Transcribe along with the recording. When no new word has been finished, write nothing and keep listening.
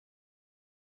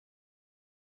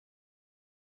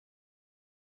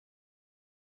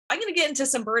I'm going to get into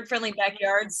some bird-friendly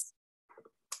backyards,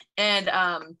 and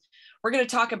we're going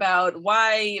to talk about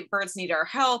why birds need our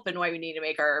help and why we need to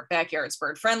make our backyards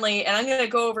bird-friendly. And I'm going to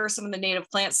go over some of the native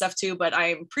plant stuff too, but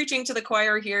I'm preaching to the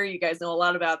choir here. You guys know a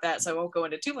lot about that, so I won't go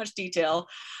into too much detail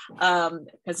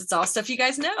because it's all stuff you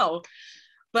guys know.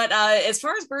 But as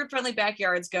far as bird-friendly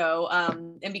backyards go,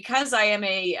 and because I am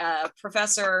a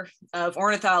professor of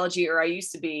ornithology, or I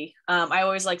used to be, I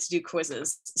always like to do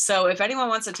quizzes. So if anyone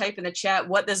wants to type in the chat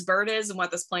what this bird is and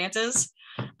what this plant is,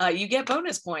 you get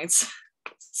bonus points.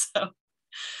 So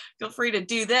feel free to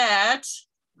do that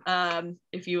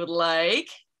if you would like,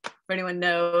 if anyone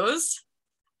knows.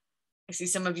 I see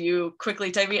some of you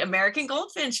quickly typing American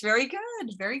goldfinch. Very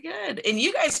good, very good. And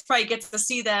you guys probably get to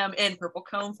see them in purple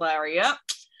coneflower. Yep.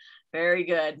 Very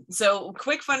good. So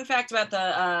quick fun fact about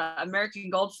the American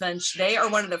goldfinch. They are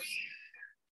one of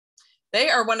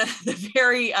the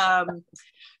very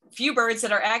few birds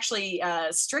that are actually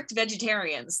strict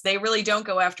vegetarians. They really don't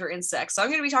go after insects. So I'm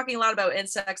going to be talking a lot about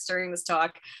insects during this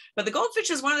talk, but the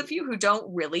goldfinch is one of the few who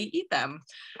don't really eat them.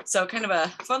 So kind of a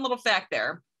fun little fact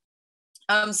there.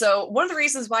 So one of the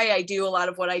reasons why I do a lot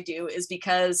of what I do is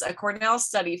because a Cornell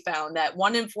study found that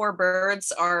 1 in 4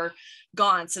 birds are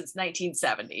gone since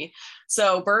 1970.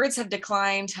 So birds have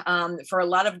declined for a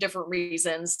lot of different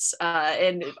reasons.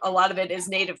 And a lot of it is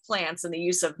native plants and the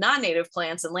use of non-native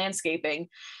plants in landscaping,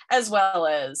 as well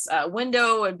as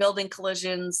window and building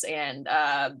collisions and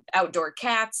outdoor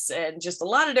cats, and just a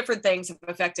lot of different things have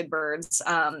affected birds,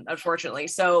 unfortunately.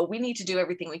 So we need to do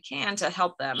everything we can to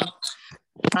help them.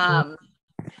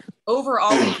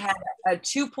 Overall, we've had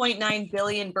 2.9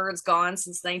 billion birds gone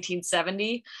since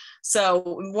 1970. So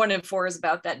 1 in 4 is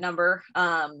about that number.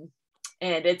 And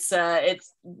it's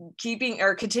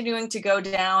continuing to go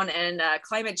down, and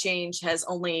climate change has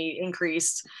only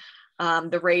increased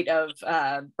the rate of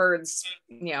birds,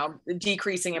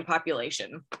 decreasing in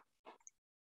population.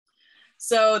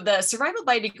 So the survival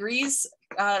by degrees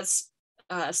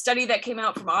study that came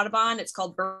out from Audubon, it's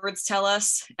called Birds Tell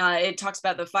Us. It talks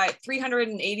about the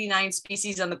 389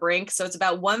 species on the brink. So it's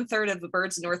about 1/3 of the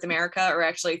birds in North America are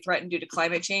actually threatened due to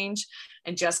climate change,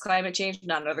 and just climate change,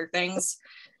 not other things.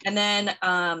 And then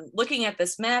looking at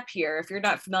this map here, if you're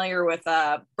not familiar with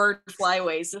bird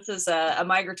flyways, this is a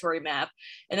migratory map,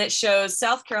 and it shows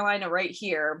South Carolina right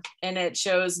here, and it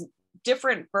shows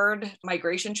different bird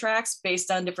migration tracks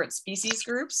based on different species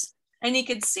groups. And you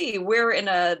can see we're in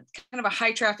a kind of a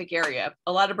high traffic area.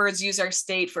 A lot of birds use our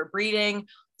state for breeding,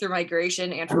 through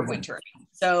migration, and for wintering.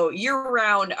 So year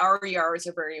round, our yards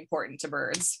are very important to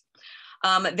birds.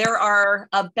 There are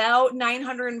about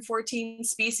 914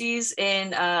 species in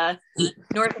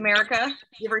North America,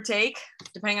 give or take,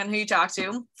 depending on who you talk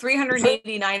to.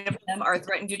 389 of them are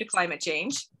threatened due to climate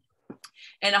change,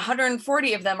 and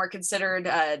 140 of them are considered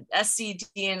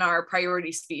SCDNR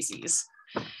priority species.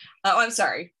 I'm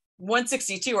sorry.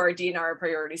 162 are DNR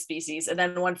priority species, and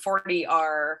then 140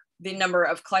 are the number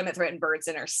of climate threatened birds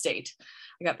in our state.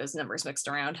 I got those numbers mixed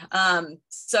around.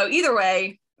 So either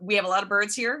way, we have a lot of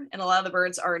birds here, and a lot of the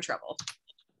birds are in trouble.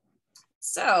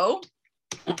 So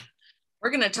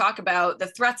we're going to talk about the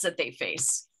threats that they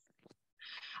face.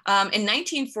 In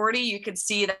 1940, you could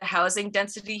see the housing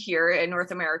density here in North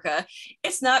America.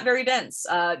 It's not very dense.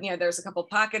 There's a couple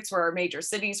pockets where our major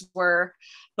cities were,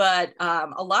 but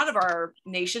a lot of our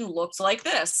nation looked like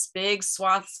this: big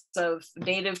swaths of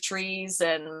native trees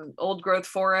and old growth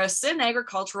forests and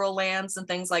agricultural lands and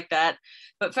things like that.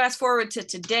 But fast forward to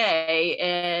today,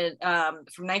 and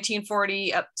from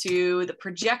 1940 up to the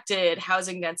projected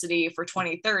housing density for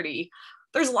 2030,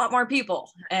 there's a lot more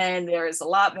people, and there's a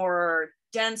lot more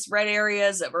dense red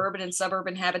areas of urban and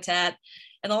suburban habitat.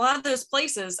 And a lot of those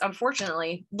places,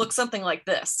 unfortunately, look something like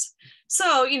this.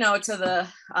 So, to the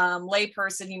lay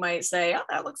person, you might say, oh,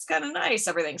 that looks kind of nice.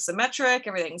 Everything's symmetric,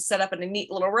 everything's set up in a neat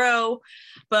little row.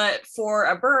 But for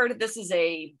a bird, this is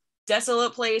a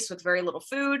desolate place with very little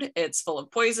food. It's full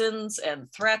of poisons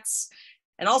and threats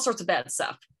and all sorts of bad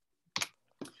stuff.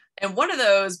 And one of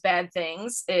those bad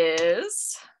things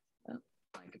is, oh,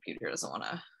 my computer doesn't want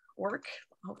to work.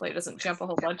 Hopefully it doesn't jump a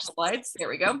whole bunch of slides. There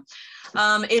we go.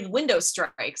 Is window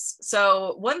strikes.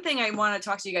 So one thing I want to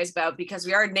talk to you guys about, because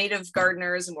we are native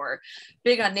gardeners and we're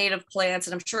big on native plants,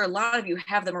 and I'm sure a lot of you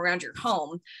have them around your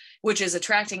home, which is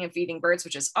attracting and feeding birds,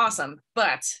 which is awesome.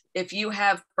 But if you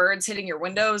have birds hitting your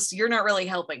windows, you're not really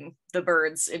helping the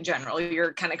birds in general.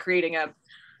 You're kind of creating a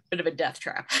bit of a death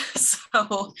trap.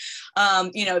 So,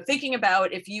 thinking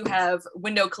about if you have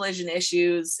window collision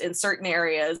issues in certain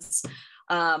areas,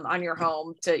 on your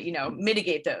home to,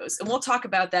 mitigate those. And we'll talk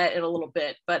about that in a little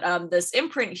bit. But this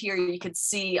imprint here, you can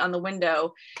see on the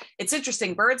window, it's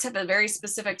interesting. Birds have a very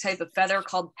specific type of feather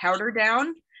called powder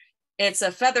down. It's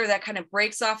a feather that kind of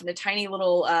breaks off into tiny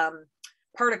little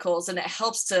particles, and it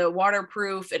helps to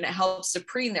waterproof and it helps to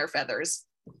preen their feathers.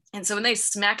 And so when they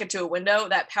smack it to a window,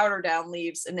 that powder down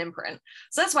leaves an imprint.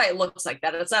 So that's why it looks like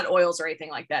that. It's not oils or anything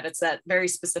like that. It's that very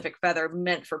specific feather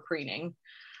meant for preening.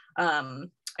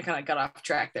 I kind of got off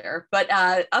track there, but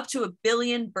up to 1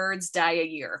 billion birds die a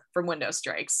year from window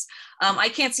strikes. I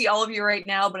can't see all of you right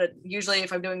now, but usually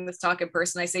if I'm doing this talk in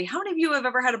person, I say, how many of you have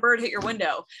ever had a bird hit your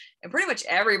window? And pretty much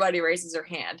everybody raises their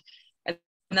hand. And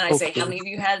then I say, how many of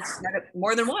you had it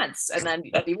more than once? And then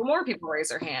even more people raise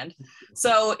their hand.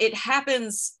 So it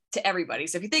happens to everybody.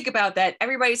 So if you think about that,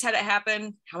 everybody's had it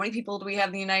happen. How many people do we have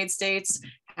in the United States?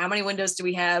 How many windows do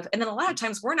we have? And then a lot of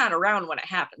times we're not around when it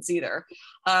happens either.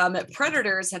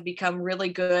 Predators have become really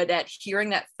good at hearing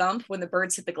that thump when the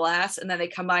birds hit the glass, and then they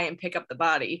come by and pick up the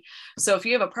body. So if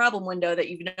you have a problem window that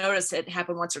you've noticed it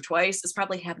happen once or twice, it's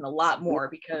probably happened a lot more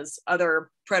because other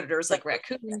predators like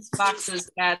raccoons, foxes,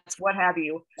 cats, what have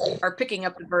you, are picking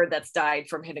up the bird that's died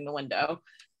from hitting the window.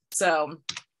 So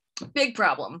big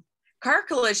problem. Car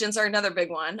collisions are another big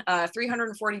one.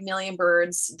 340 million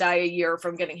birds die a year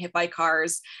from getting hit by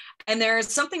cars. And there's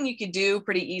something you could do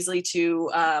pretty easily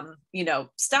to,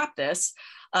 stop this.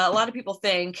 A lot of people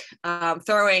think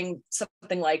throwing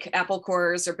something like apple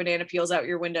cores or banana peels out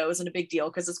your window isn't a big deal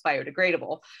because it's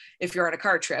biodegradable if you're on a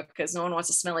car trip, because no one wants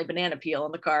a smelly banana peel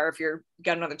in the car if you're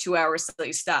got another 2 hours till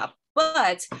you stop.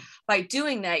 But by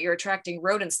doing that, you're attracting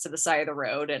rodents to the side of the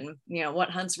road. And, what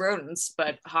hunts rodents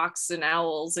but hawks and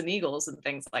owls and eagles and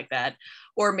things like that.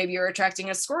 Or maybe you're attracting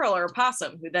a squirrel or a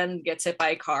possum who then gets hit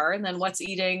by a car. And then what's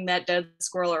eating that dead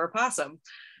squirrel or a possum?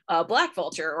 A black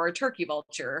vulture or a turkey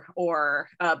vulture or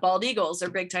bald eagles. They're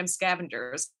big time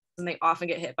scavengers, and they often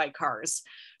get hit by cars.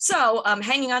 So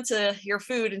hanging on to your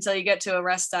food until you get to a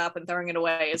rest stop and throwing it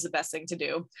away is the best thing to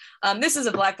do. This is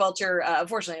a black vulture.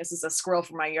 Unfortunately, this is a squirrel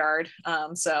from my yard.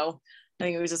 So I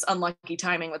think it was just unlucky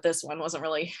timing with this one. Wasn't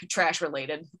really trash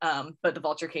related, but the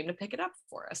vulture came to pick it up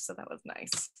for us. So that was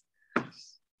nice.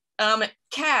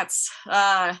 Cats.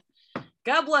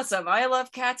 God bless them. I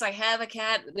love cats. I have a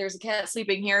cat. There's a cat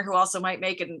sleeping here who also might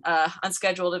make an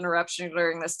unscheduled interruption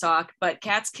during this talk, but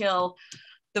cats kill.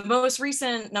 The most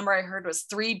recent number I heard was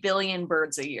 3 billion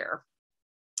birds a year.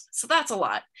 So that's a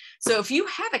lot. So if you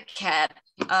have a cat,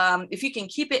 if you can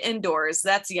keep it indoors,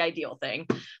 that's the ideal thing.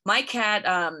 My cat,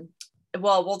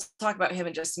 we'll talk about him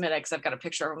in just a minute because I've got a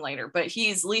picture of him later, but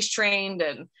he's leash trained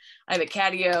and I have a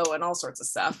catio and all sorts of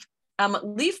stuff.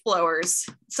 Leaf blowers,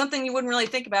 something you wouldn't really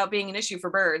think about being an issue for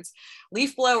birds.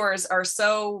 Leaf blowers are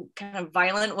so kind of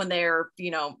violent when they're,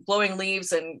 blowing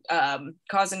leaves and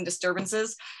causing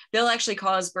disturbances. They'll actually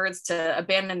cause birds to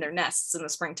abandon their nests in the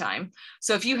springtime.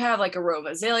 So if you have like a row of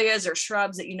azaleas or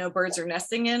shrubs that birds are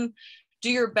nesting in,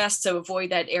 do your best to avoid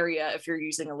that area if you're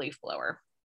using a leaf blower.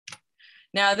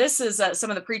 Now, this is some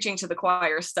of the preaching to the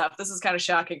choir stuff. This is kind of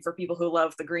shocking for people who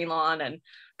love the green lawn and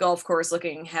golf course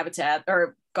looking habitat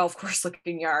or golf course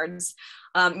looking yards.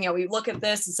 We look at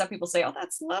this and some people say, oh,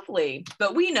 that's lovely.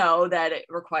 But we know that it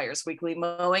requires weekly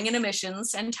mowing and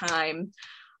emissions and time.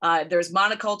 There's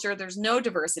monoculture. There's no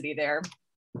diversity there.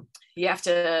 You have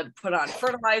to put on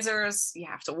fertilizers. You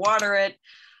have to water it.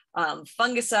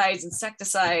 Fungicides,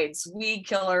 insecticides, weed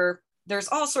killer. There's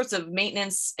all sorts of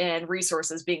maintenance and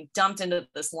resources being dumped into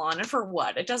this lawn, and for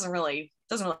what? It doesn't really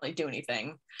do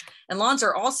anything. And lawns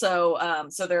are also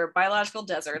so they're biological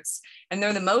deserts, and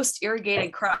they're the most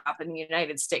irrigated crop in the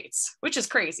United States, which is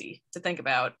crazy to think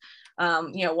about.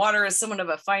 Water is somewhat of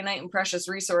a finite and precious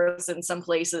resource in some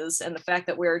places, and the fact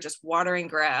that we're just watering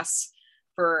grass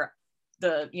for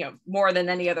the more than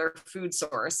any other food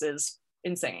source is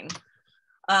insane.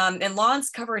 And lawns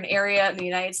cover an area in the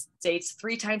United States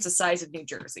 3 times the size of New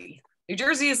Jersey. New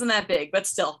Jersey isn't that big, but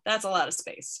still, that's a lot of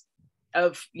space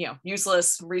of,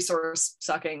 useless resource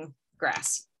sucking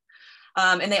grass.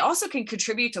 And they also can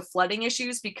contribute to flooding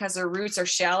issues because their roots are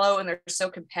shallow and they're so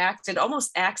compact. It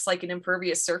almost acts like an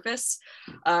impervious surface,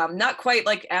 not quite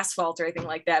like asphalt or anything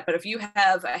like that. But if you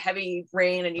have a heavy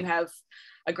rain and you have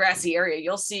a grassy area,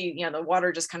 you'll see, the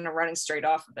water just kind of running straight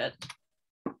off of it.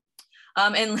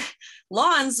 And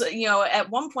lawns, at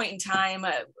one point in time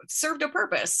served a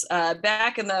purpose.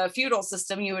 Back in the feudal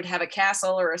system, you would have a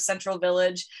castle or a central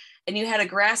village, and you had a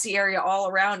grassy area all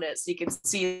around it. So you could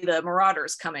see the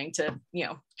marauders coming to,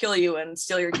 kill you and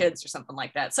steal your kids or something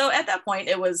like that. So at that point,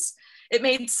 it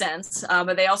made sense,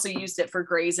 but they also used it for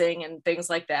grazing and things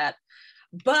like that.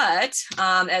 But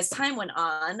as time went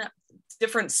on,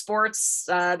 different sports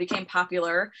became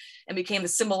popular and became a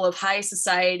symbol of high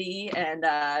society. And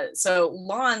so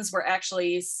lawns were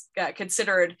actually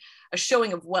considered a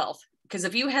showing of wealth. Because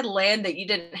if you had land that you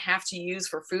didn't have to use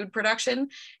for food production,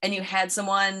 and you had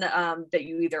someone that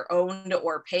you either owned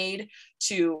or paid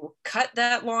to cut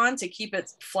that lawn to keep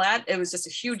it flat, it was just a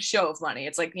huge show of money.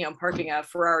 It's like, parking a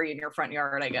Ferrari in your front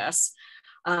yard, I guess.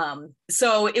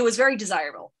 So it was very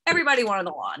desirable. Everybody wanted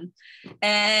the lawn.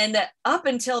 And up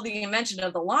until the invention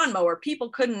of the lawnmower,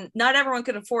 not everyone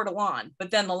could afford a lawn.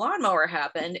 But then the lawnmower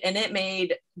happened, and it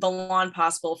made the lawn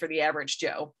possible for the average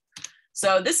Joe.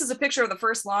 So this is a picture of the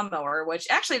first lawnmower, which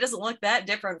actually doesn't look that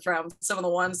different from some of the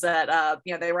ones that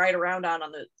they ride around on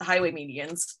the highway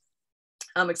medians,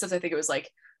 except I think it was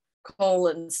like coal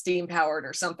and steam powered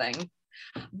or something.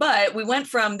 But we went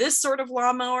from this sort of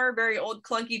lawnmower, very old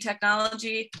clunky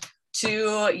technology,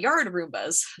 to yard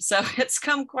Roombas. So it's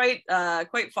come quite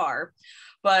far.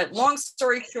 But long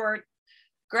story short,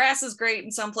 grass is great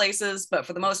in some places, but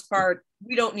for the most part,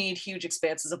 we don't need huge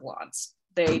expanses of lawns.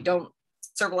 They don't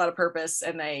serve a lot of purpose,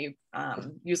 and they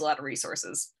use a lot of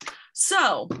resources.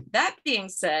 So that being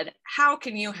said, how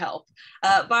can you help?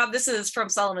 Bob, this is from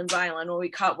Sullivan's Island when we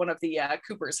caught one of the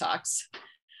Cooper's hawks.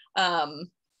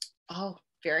 Oh,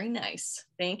 very nice.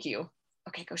 Thank you.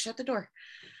 Okay, go shut the door.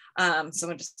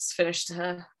 Someone just finished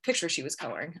a picture she was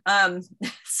coloring.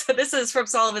 So this is from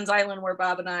Sullivan's Island where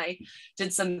Bob and I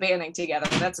did some banding together.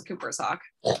 That's a Cooper's hawk.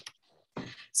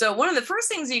 So one of the first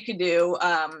things you could do,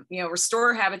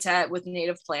 restore habitat with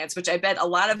native plants, which I bet a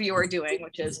lot of you are doing,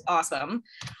 which is awesome.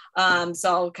 So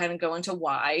I'll kind of go into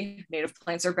why native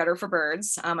plants are better for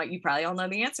birds. You probably all know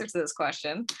the answer to this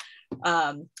question.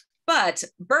 But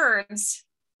birds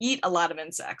eat a lot of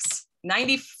insects.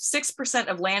 96%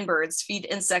 of land birds feed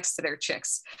insects to their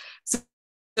chicks. So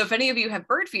if any of you have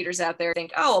bird feeders out there,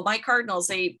 think, oh, my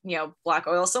cardinals eat, black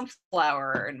oil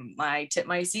sunflower, and my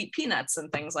titmice eat peanuts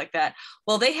and things like that.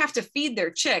 Well, they have to feed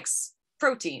their chicks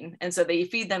protein, and so they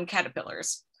feed them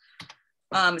caterpillars.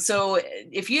 So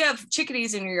if you have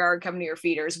chickadees in your yard coming to your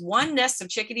feeders, one nest of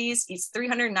chickadees eats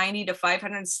 390 to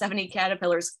 570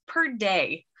 caterpillars per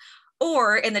day.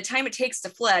 Or in the time it takes to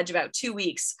fledge, about 2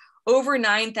 weeks, over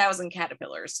 9,000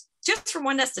 caterpillars. Just from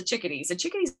one nest of chickadees. And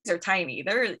chickadees are tiny.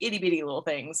 They're itty bitty little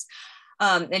things.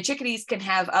 And chickadees can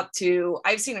have up to,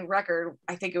 I've seen a record,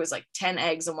 I think it was like 10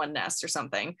 eggs in one nest or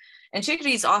something. And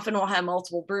chickadees often will have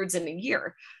multiple broods in a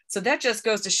year. So that just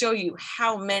goes to show you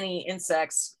how many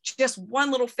insects just one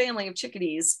little family of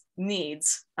chickadees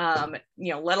needs,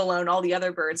 let alone all the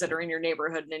other birds that are in your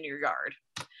neighborhood and in your yard.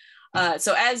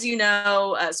 So as you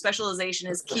know,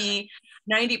 specialization is key.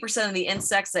 90% of the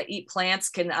insects that eat plants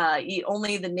can eat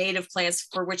only the native plants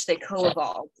for which they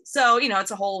co-evolved. So,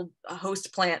 it's a whole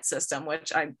host plant system,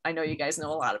 which I know you guys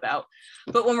know a lot about.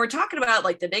 But when we're talking about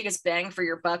like the biggest bang for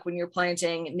your buck when you're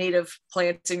planting native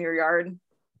plants in your yard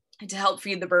to help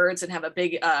feed the birds and have a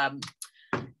big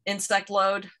insect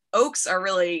load, oaks are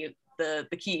really the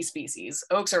key species.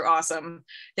 Oaks are awesome.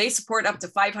 They support up to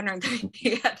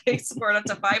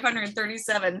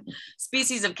 537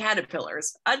 species of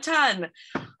caterpillars, a ton,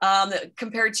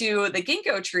 compared to the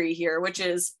ginkgo tree here, which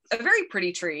is a very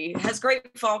pretty tree. It has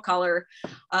great fall color,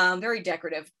 very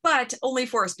decorative, but only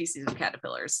 4 species of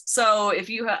caterpillars. So if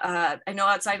you, I know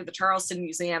outside of the Charleston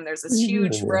Museum, there's this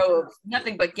huge row of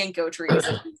nothing but ginkgo trees.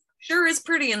 Sure is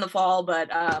pretty in the fall,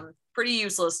 but pretty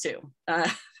useless too.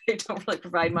 They don't really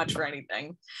provide much for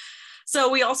anything.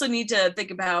 So we also need to think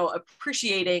about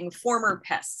appreciating former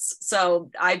pests.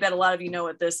 So I bet a lot of you know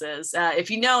what this is.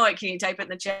 If you know it, can you type it in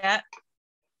the chat?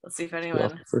 Let's see if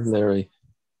anyone. Fritillary.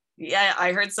 Yeah,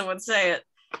 I heard someone say it.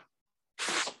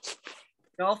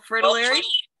 Gulf fritillary.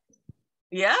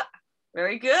 Yeah,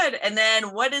 very good. And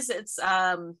then what is its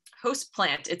host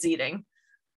plant it's eating?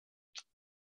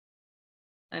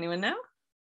 Anyone know?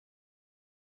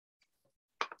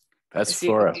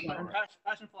 Passiflora.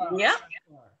 Yeah,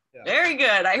 very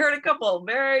good. I heard a couple.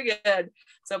 Very good.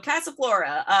 So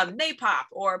Passiflora, Napop,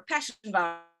 or passion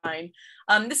vine.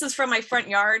 This is from my front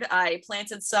yard. I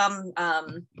planted some.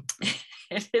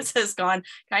 This has gone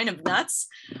kind of nuts,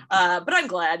 but I'm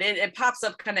glad. It pops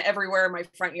up kind of everywhere in my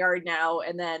front yard now.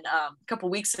 And then a couple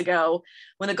weeks ago,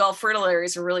 when the Gulf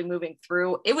fritillaries were really moving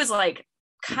through, it was like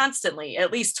constantly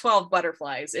at least 12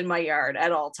 butterflies in my yard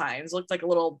at all times. It looked like a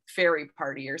little fairy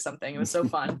party or something. It was so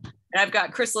fun. And I've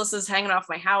got chrysalises hanging off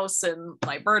my house and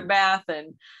my bird bath,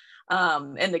 and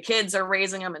the kids are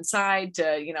raising them inside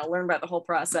to learn about the whole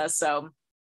process. So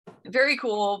very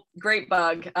cool, great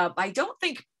bug. I don't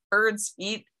think birds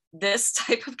eat this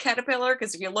type of caterpillar,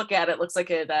 because if you look at it, it looks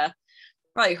like it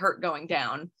probably hurt going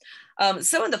down.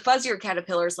 Some of the fuzzier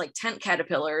caterpillars, like tent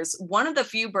caterpillars, one of the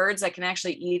few birds that can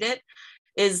actually eat it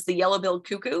is the yellow-billed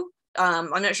cuckoo. I'm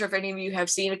not sure if any of you have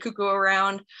seen a cuckoo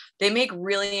around. They make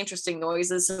really interesting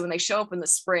noises. So when they show up in the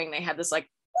spring, they have this like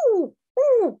ooh,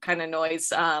 ooh kind of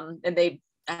noise. And they,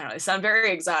 I don't know, they sound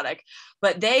very exotic,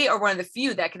 but they are one of the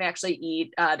few that can actually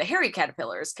eat the hairy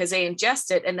caterpillars because they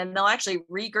ingest it and then they'll actually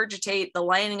regurgitate the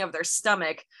lining of their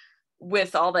stomach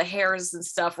with all the hairs and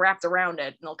stuff wrapped around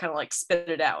it, and they'll kind of like spit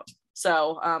it out.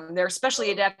 So they're especially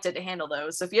adapted to handle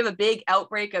those. So if you have a big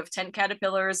outbreak of tent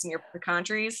caterpillars in your pecan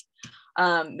trees,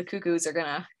 the cuckoos are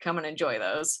gonna come and enjoy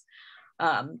those.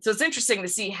 So it's interesting to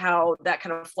see how that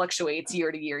kind of fluctuates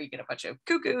year to year. You get a bunch of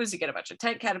cuckoos, you get a bunch of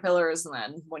tent caterpillars, and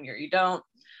then one year you don't.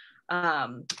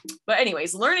 But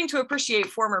anyways, learning to appreciate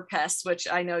former pests, which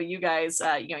I know you guys,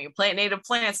 you plant native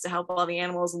plants to help all the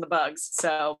animals and the bugs.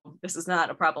 So this is not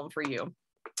a problem for you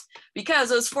because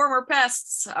those former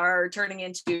pests are turning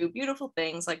into beautiful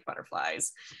things like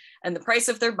butterflies, and the price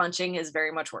of their bunching is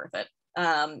very much worth it.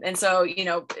 And so,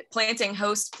 planting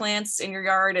host plants in your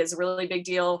yard is a really big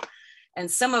deal. And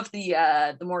some of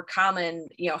the more common,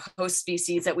 host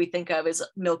species that we think of is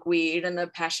milkweed and the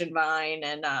passion vine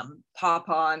and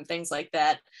pawpaw and things like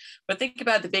that. But think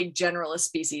about the big generalist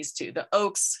species too, the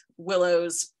oaks,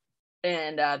 willows,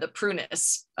 and the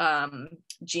prunus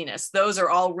genus. Those are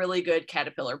all really good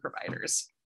caterpillar providers.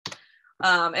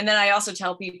 And then I also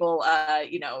tell people,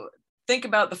 think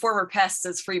about the former pests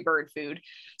as free bird food.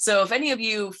 So if any of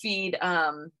you feed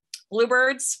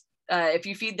bluebirds, if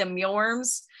you feed them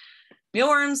mealworms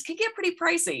can get pretty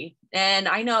pricey. And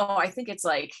I think it's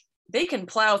like they can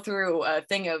plow through a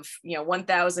thing of,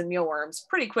 1,000 mealworms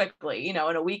pretty quickly, in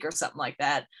a week or something like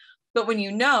that. But when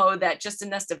you know that just a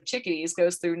nest of chickadees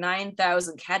goes through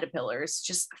 9,000 caterpillars,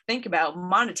 just think about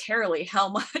monetarily how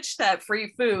much that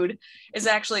free food is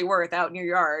actually worth out in your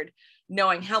yard,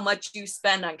 knowing how much you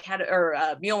spend on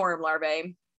mealworm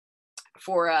larvae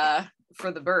for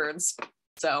the birds.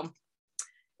 So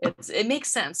it makes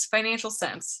sense, financial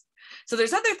sense. So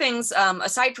there's other things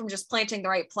aside from just planting the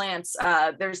right plants.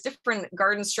 There's different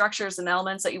garden structures and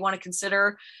elements that you want to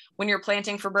consider when you're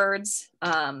planting for birds.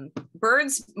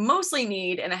 Birds mostly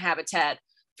need in a habitat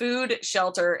food,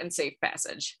 shelter, and safe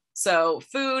passage. So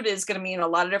food is going to mean a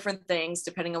lot of different things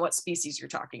depending on what species you're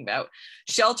talking about.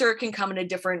 Shelter can come in a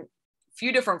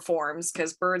few different forms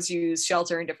because birds use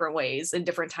shelter in different ways in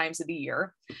different times of the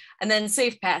year. And then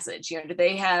safe passage, do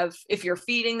they have, if you're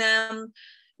feeding them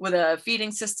with a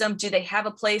feeding system, do they have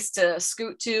a place to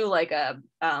scoot to, like a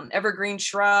evergreen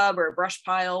shrub or a brush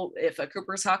pile if a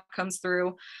Cooper's hawk comes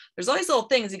through? There's all these little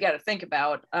things you got to think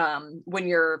about when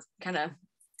you're kind of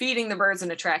feeding the birds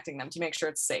and attracting them to make sure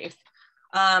it's safe.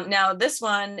 Now this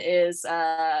one is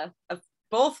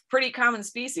both pretty common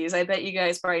species. I bet you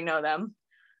guys probably know them.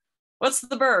 What's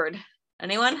the bird?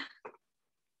 Anyone?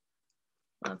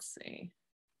 Let's see.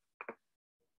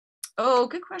 Oh,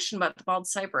 good question about the bald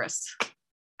cypress.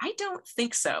 I don't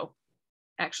think so,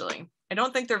 actually. I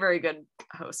don't think they're very good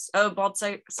hosts. Oh, bald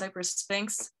cypress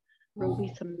sphinx.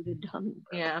 Ruby-throated hummingbird.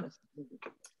 Yeah.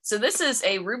 So this is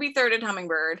a ruby-throated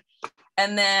hummingbird.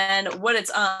 And then what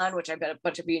it's on, which I bet a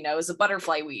bunch of you know, is a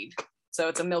butterfly weed. So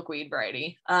it's a milkweed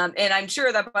variety. And I'm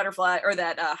sure that butterfly or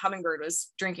that hummingbird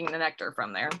was drinking the nectar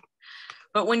from there.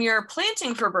 But when you're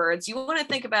planting for birds, you want to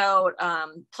think about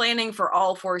planting for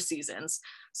all 4 seasons.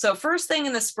 So first thing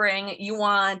in the spring, you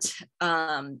want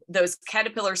those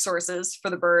caterpillar sources for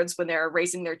the birds when they're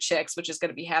raising their chicks, which is going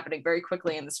to be happening very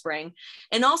quickly in the spring,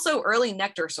 and also early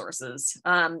nectar sources.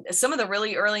 Some of the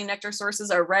really early nectar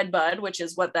sources are red bud, which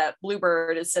is what that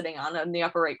bluebird is sitting on in the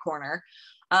upper right corner.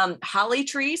 Holly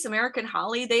trees, American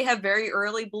holly, they have very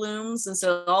early blooms, and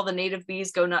so all the native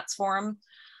bees go nuts for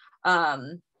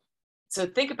them. So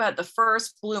think about the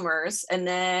first bloomers, and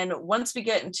then once we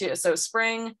get into, so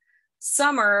spring,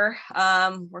 summer,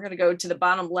 we're going to go to the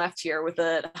bottom left here with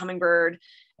the hummingbird,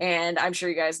 and I'm sure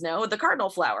you guys know the cardinal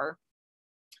flower.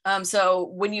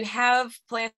 So when you have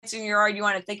plants in your yard, you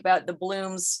want to think about the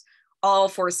blooms all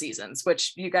 4 seasons,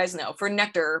 which you guys know for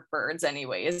nectar birds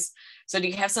anyways. So do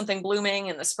you have something blooming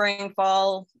in the spring,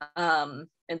 fall, and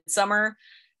summer?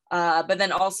 But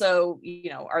then also,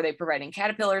 are they providing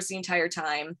caterpillars the entire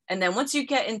time? And then once you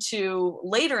get into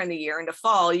later in the year, into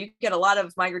fall, you get a lot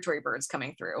of migratory birds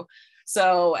coming through.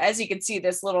 So as you can see,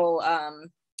 this little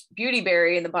beauty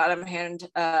berry in the bottom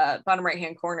right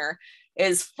hand corner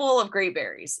is full of great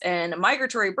berries. And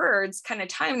migratory birds kind of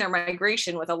time their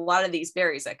migration with a lot of these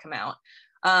berries that come out.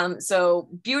 So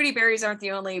beauty berries aren't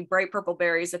the only bright purple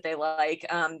berries that they like.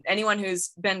 Anyone who's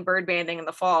been bird banding in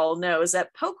the fall knows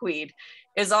that pokeweed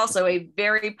is also a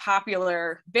very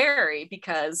popular berry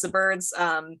because the birds,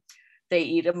 they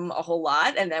eat them a whole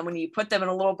lot. And then when you put them in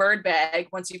a little bird bag,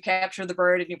 once you capture the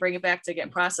bird and you bring it back to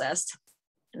get processed,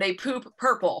 they poop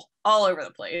purple all over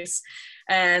the place.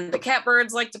 And the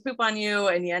catbirds like to poop on you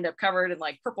and you end up covered in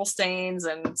like purple stains,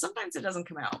 and sometimes it doesn't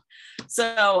come out.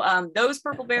 So those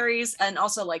purple berries, and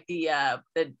also like the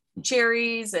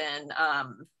cherries and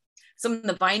some of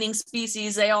the vining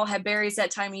species, they all have berries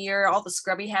that time of year, all the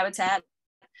scrubby habitat.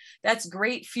 That's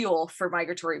great fuel for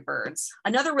migratory birds.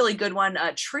 Another really good one,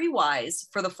 tree-wise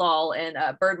for the fall and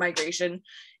bird migration,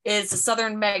 is the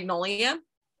southern magnolia.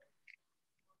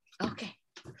 Okay.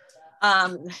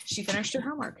 She finished her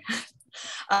homework.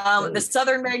 The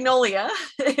southern magnolia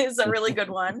is a really good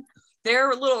one.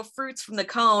 Their little fruits from the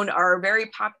cone are very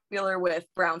popular with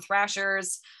brown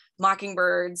thrashers,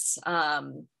 mockingbirds,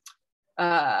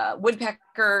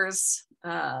 woodpeckers,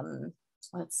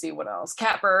 let's see what else,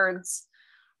 catbirds.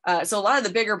 So a lot of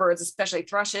the bigger birds, especially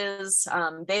thrushes,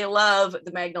 they love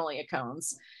the magnolia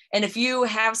cones. And if you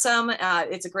have some,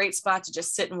 it's a great spot to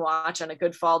just sit and watch on a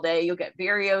good fall day. You'll get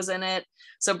vireos in it.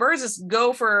 So birds just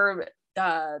go for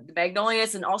the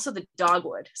magnolias and also the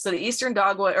dogwood. So the eastern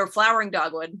dogwood or flowering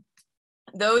dogwood,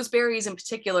 those berries in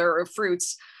particular, or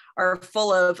fruits, are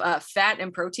full of fat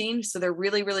and protein. So they're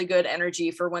really, really good energy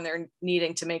for when they're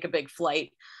needing to make a big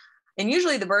flight. And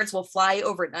usually the birds will fly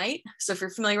overnight. So if you're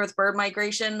familiar with bird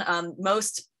migration,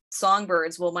 most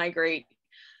songbirds will migrate,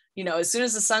 you know, as soon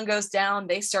as the sun goes down,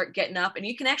 they start getting up, and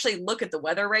you can actually look at the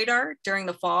weather radar during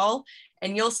the fall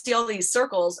and you'll see all these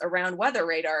circles around weather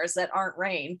radars that aren't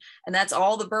rain. And that's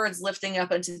all the birds lifting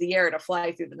up into the air to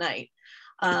fly through the night.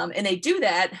 And they do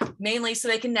that mainly so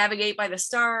they can navigate by the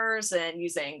stars and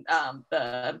using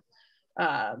the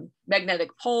magnetic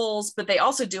poles, but they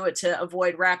also do it to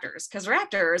avoid raptors, because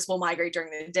raptors will migrate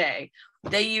during the day.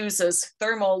 They use those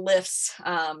thermal lifts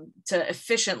to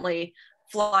efficiently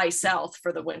fly south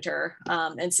for the winter.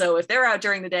 And so if they're out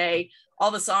during the day,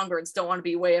 all the songbirds don't want to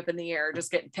be way up in the air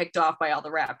just getting picked off by all the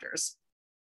raptors.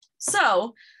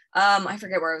 So I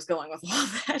forget where I was going with all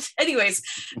that. Anyways,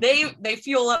 they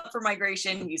fuel up for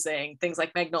migration using things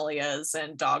like magnolias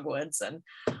and dogwoods and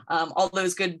all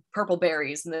those good purple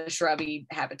berries in the shrubby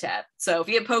habitat. So if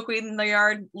you have pokeweed in the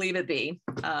yard, leave it be.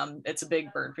 It's a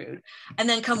big bird food. And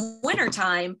then come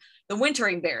wintertime, the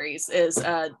wintering berries is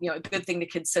a good thing to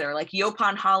consider. Like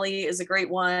Yopon holly is a great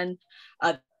one.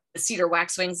 The cedar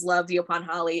waxwings love the Yopon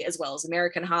holly, as well as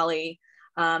American holly.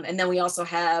 And then we also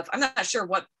have, I'm not sure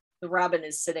what the robin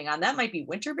is sitting on. That might be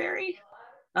winterberry.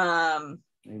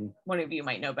 One of you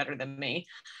might know better than me.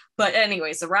 But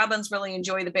anyways, the robins really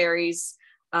enjoy the berries.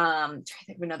 Trying to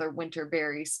think of another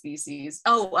winterberry species.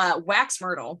 Oh, wax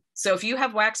myrtle. So if you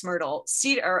have wax myrtle,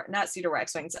 not cedar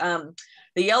waxwings,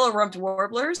 the yellow-rumped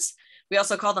warblers, we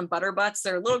also call them butterbutts.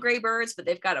 They're little gray birds, but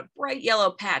they've got a bright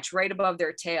yellow patch right above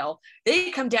their tail.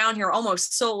 They come down here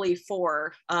almost solely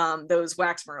for those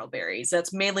wax myrtle berries.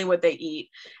 That's mainly what they eat.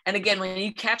 And again, when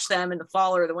you catch them in the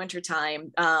fall or the winter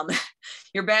time,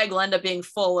 your bag will end up being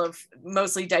full of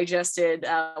mostly digested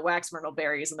wax myrtle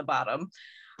berries in the bottom.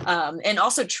 And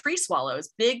also tree swallows,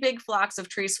 big flocks of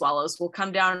tree swallows will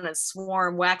come down and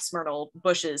swarm wax myrtle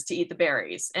bushes to eat the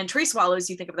berries. And tree swallows,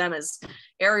 you think of them as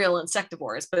aerial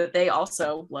insectivores, but they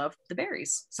also love the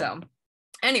berries. So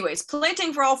anyways,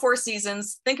 planting for all 4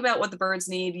 seasons, think about what the birds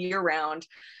need year round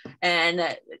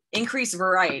and increase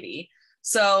variety.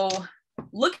 So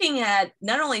looking at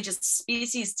not only just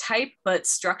species type, but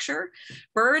structure,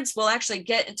 birds will actually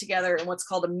get together in what's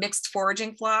called a mixed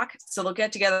foraging flock. So they'll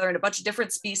get together in a bunch of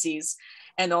different species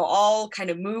and they'll all kind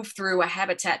of move through a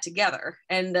habitat together.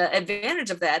 And the advantage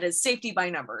of that is safety by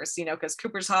numbers, because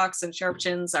Cooper's hawks and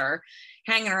sharpchins are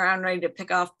hanging around ready to pick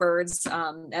off birds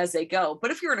as they go.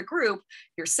 But if you're in a group,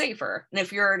 you're safer. And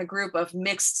if you're in a group of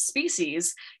mixed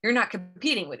species, you're not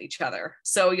competing with each other.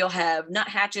 So you'll have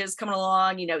nuthatches coming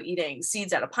along, eating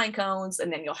seeds out of pine cones.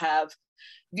 And then you'll have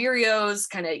vireos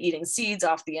kind of eating seeds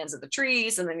off the ends of the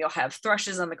trees. And then you'll have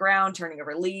thrushes on the ground turning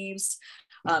over leaves,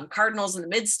 cardinals in the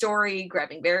mid-story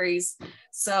grabbing berries.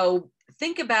 So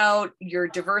think about your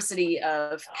diversity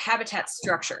of habitat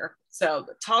structure. So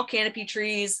tall canopy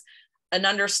trees, an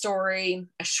understory,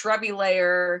 a shrubby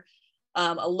layer,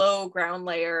 a low ground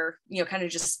layer, kind of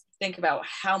just think about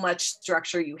how much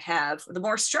structure you have. The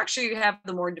more structure you have,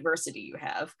 the more diversity you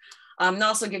have. And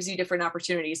also gives you different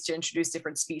opportunities to introduce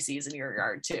different species in your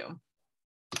yard too.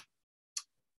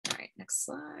 All right, next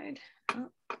slide. Oh,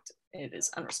 it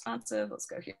is unresponsive. Let's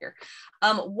go here.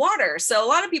 Water. So a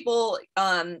lot of people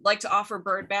like to offer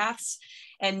bird baths,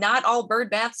 and not all bird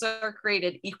baths are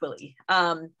created equally.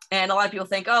 And a lot of people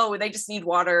think, oh, they just need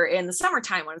water in the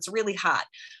summertime when it's really hot.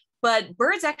 But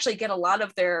birds actually get a lot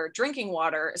of their drinking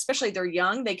water, especially their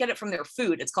young, they get it from their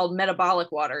food. It's called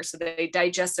metabolic water. So they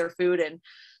digest their food, and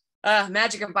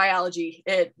magic of biology,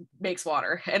 it makes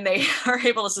water, and they are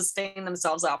able to sustain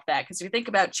themselves off that. Because if you think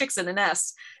about chicks in a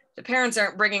nest, the parents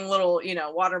aren't bringing little,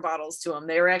 water bottles to them.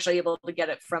 They were actually able to get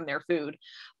it from their food.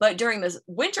 But during the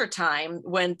winter time,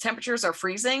 when temperatures are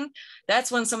freezing,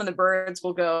 that's when some of the birds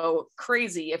will go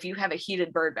crazy if you have a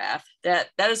heated bird bath. That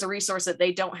is a resource that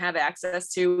they don't have access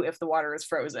to if the water is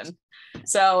frozen.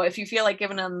 So if you feel like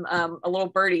giving them a little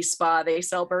birdie spa, they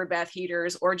sell bird bath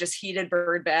heaters or just heated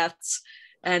bird baths,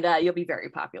 and you'll be very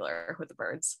popular with the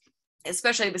birds,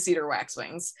 especially the cedar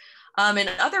waxwings. And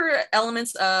other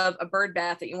elements of a bird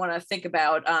bath that you want to think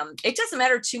about, it doesn't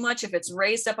matter too much if it's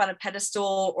raised up on a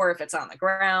pedestal or if it's on the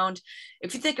ground.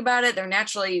 If you think about it, they're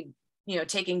naturally,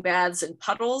 taking baths in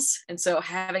puddles. And so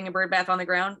having a bird bath on the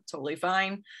ground, totally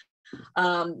fine.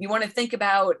 You want to think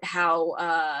about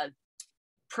how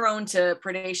prone to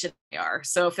predation they are.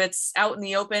 So if it's out in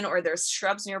the open or there's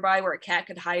shrubs nearby where a cat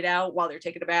could hide out while they're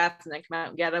taking a bath and then come out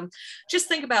and get them, just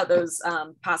think about those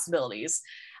possibilities.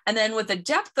 And then with the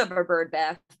depth of a bird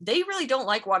bath, they really don't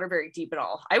like water very deep at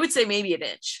all. I would say maybe an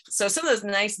inch. So some of those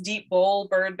nice deep bowl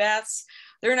bird baths,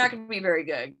 they're not going to be very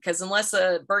good, because unless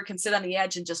a bird can sit on the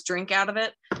edge and just drink out of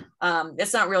it,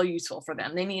 it's not real useful for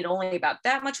them. They need only about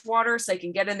that much water so they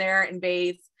can get in there and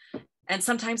bathe. And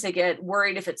sometimes they get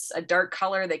worried if it's a dark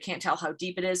color, they can't tell how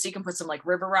deep it is. So you can put some like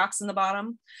river rocks in the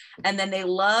bottom. And then they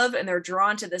love and they're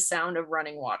drawn to the sound of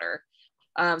running water.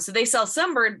 So they sell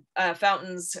some bird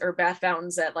fountains or bath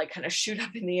fountains that like kind of shoot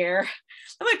up in the air.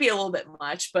 That might be a little bit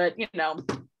much, but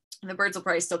the birds will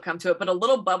probably still come to it. But a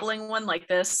little bubbling one like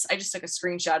this, I just took a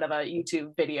screenshot of a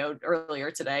YouTube video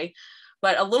earlier today,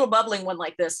 but a little bubbling one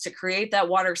like this to create that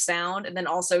water sound and then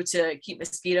also to keep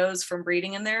mosquitoes from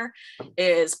breeding in there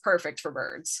is perfect for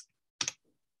birds.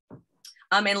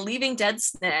 And leaving dead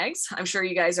snags. I'm sure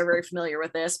you guys are very familiar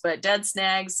with this, but dead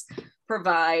snags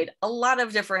provide a lot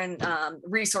of different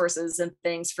resources and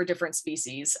things for different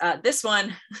species. This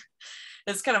one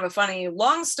is kind of a funny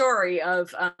long story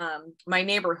of my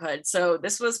neighborhood. So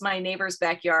this was my neighbor's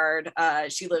backyard.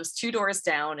 She lives 2 doors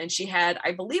down, and she had,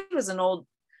 I believe it was an old,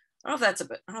 I don't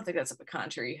think that's a pecan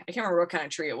tree. I can't remember what kind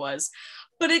of tree it was,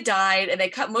 but it died, and they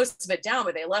cut most of it down,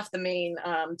 but they left the main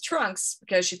trunks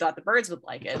because she thought the birds would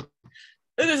like it.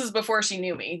 This is before she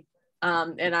knew me.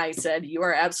 And I said, you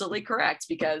are absolutely correct,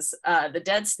 because the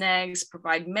dead snags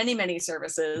provide many, many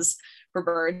services for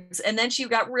birds. And then she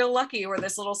got real lucky where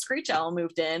this little screech owl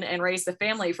moved in and raised the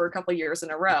family for a couple of years in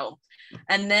a row.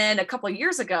 And then a couple of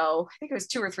years ago, I think it was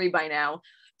 2 or 3 by now,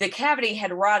 the cavity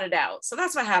had rotted out. So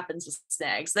that's what happens with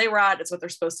snags. They rot, it's what they're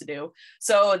supposed to do.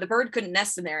 So the bird couldn't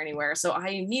nest in there anywhere. So I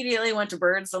immediately went to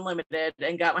Birds Unlimited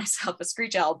and got myself a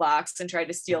screech owl box and tried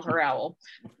to steal her owl.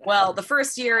 Well, the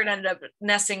first year it ended up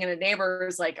nesting in a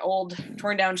neighbor's like old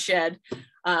torn down shed.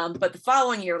 But the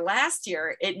following year, last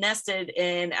year, it nested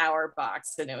in our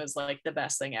box, and it was like the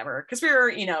best thing ever. Because we were,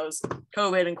 it was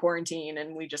COVID and quarantine,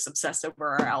 and we just obsessed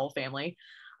over our owl family.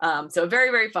 So very,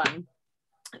 very fun.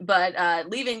 But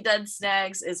leaving dead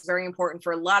snags is very important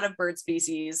for a lot of bird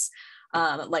species,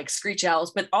 like screech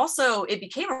owls, but also it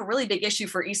became a really big issue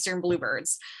for eastern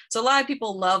bluebirds. So a lot of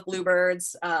people love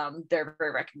bluebirds. They're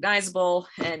very recognizable.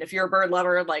 And if you're a bird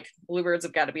lover, like bluebirds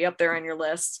have got to be up there on your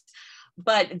list.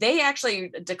 But they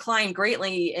actually declined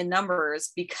greatly in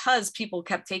numbers because people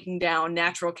kept taking down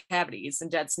natural cavities and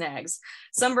dead snags.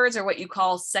 Some birds are what you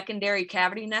call secondary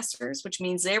cavity nesters, which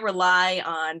means they rely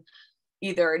on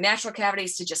either natural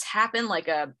cavities to just happen, like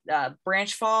a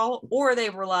branch fall, or they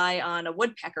rely on a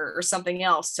woodpecker or something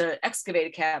else to excavate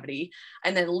a cavity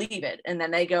and then leave it. And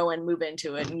then they go and move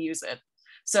into it and use it.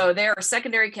 So they are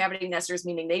secondary cavity nesters,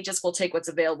 meaning they just will take what's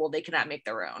available. They cannot make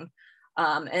their own.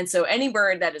 And so any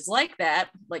bird that is like that,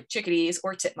 like chickadees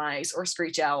or titmice or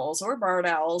screech owls or barred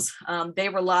owls, they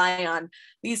rely on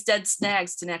these dead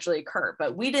snags to naturally occur.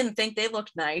 But we didn't think they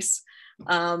looked nice.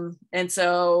 And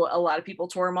so a lot of people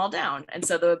tore them all down. And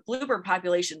so the bluebird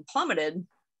population plummeted,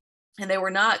 and they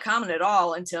were not common at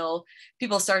all until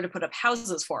people started to put up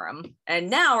houses for them. And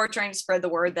now we're trying to spread the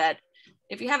word that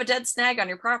if you have a dead snag on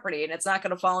your property and it's not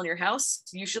going to fall in your house,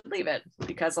 you should leave it,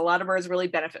 because a lot of birds really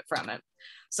benefit from it.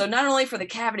 So not only for the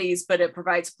cavities, but it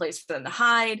provides a place for them to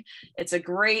hide. It's a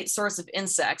great source of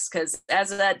insects, because as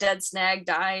that dead snag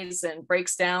dies and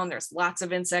breaks down, there's lots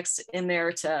of insects in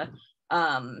there to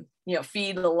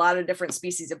feed a lot of different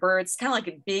species of birds, kind of like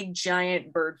a big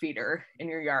giant bird feeder in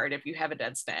your yard if you have a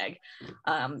dead snag.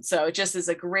 So it just is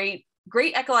a great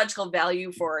ecological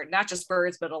value for not just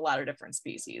birds, but a lot of different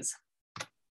species.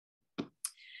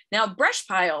 Now, brush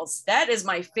piles, that is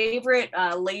my favorite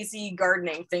lazy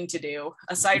gardening thing to do,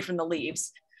 aside from the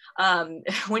leaves.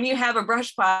 When you have a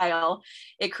brush pile,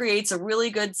 it creates a really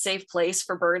good safe place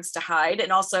for birds to hide.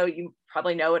 And also, you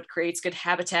probably know it creates good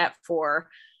habitat for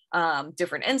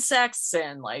different insects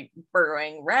and like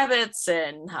burrowing rabbits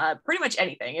and pretty much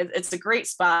anything. It's a great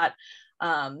spot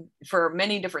for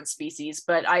many different species.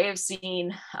 But I have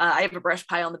seen, I have a brush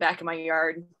pile in the back of my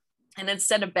yard. And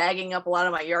instead of bagging up a lot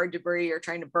of my yard debris or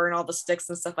trying to burn all the sticks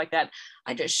and stuff like that,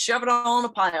 I just shove it all in a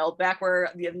pile back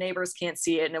where the neighbors can't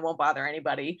see it and it won't bother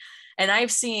anybody. And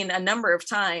I've seen a number of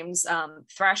times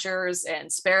thrashers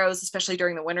and sparrows, especially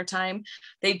during the wintertime,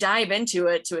 they dive into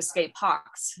it to escape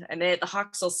hawks. And the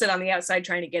hawks will sit on the outside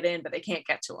trying to get in, but they can't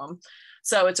get to them.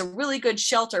 So it's a really good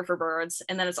shelter for birds.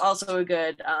 And then it's also a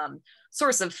good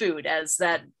source of food as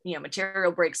that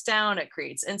material breaks down, it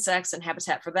creates insects and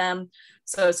habitat for them.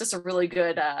 So it's just a really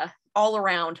good all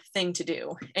around thing to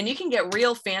do. And you can get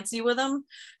real fancy with them.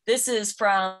 This is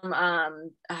from,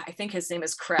 I think his name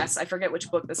is Kress. I forget which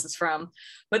book this is from,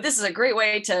 but this is a great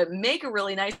way to make a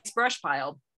really nice brush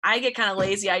pile. I get kind of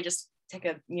lazy. I just take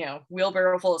a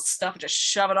wheelbarrow full of stuff, just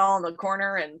shove it all in the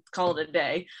corner and call it a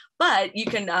day. But you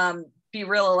can be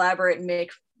real elaborate and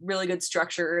make really good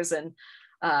structures and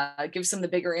give some of the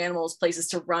bigger animals places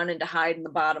to run and to hide in the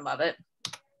bottom of it.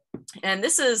 And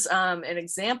this is an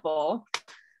example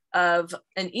of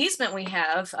an easement we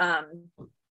have.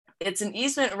 It's an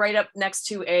easement right up next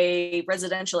to a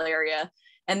residential area.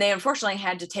 And they unfortunately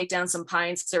had to take down some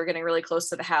pines because they were getting really close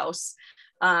to the house.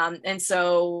 And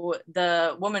so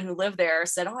the woman who lived there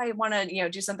said, oh, I want to,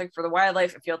 do something for the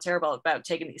wildlife. I feel terrible about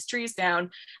taking these trees down.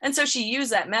 And so she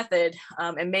used that method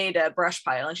and made a brush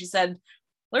pile. And she said,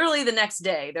 literally the next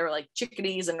day, there were like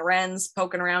chickadees and wrens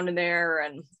poking around in there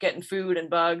and getting food and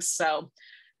bugs. So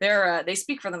they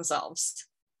speak for themselves.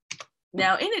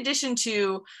 Now, in addition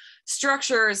to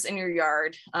structures in your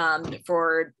yard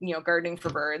for gardening for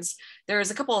birds,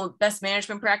 there's a couple of best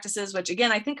management practices, which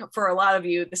again, I think for a lot of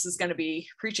you, this is going to be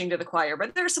preaching to the choir,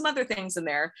 but there's some other things in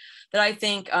there that I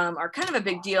think are kind of a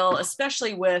big deal,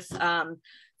 especially with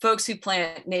folks who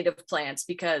plant native plants,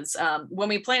 because when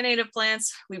we plant native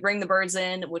plants, we bring the birds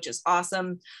in, which is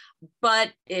awesome.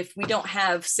 But if we don't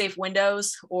have safe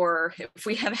windows, or if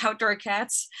we have outdoor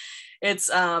cats, it's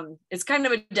kind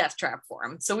of a death trap for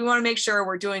them. So we want to make sure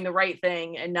we're doing the right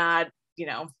thing and not,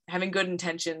 having good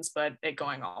intentions, but it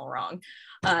going all wrong.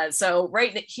 So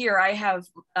right here, I have,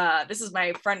 this is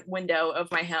my front window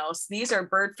of my house. These are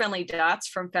bird-friendly dots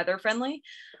from Feather Friendly.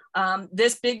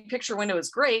 This big picture window is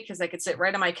great because I could sit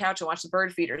right on my couch and watch the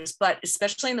bird feeders, but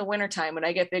especially in the wintertime when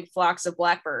I get big flocks of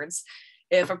blackbirds,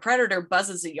 if a predator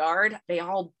buzzes a yard, they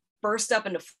all burst up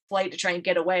into flight to try and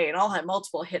get away, and I'll have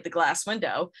multiple hit the glass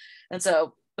window. And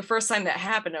so the first time that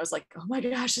happened, I was like, oh my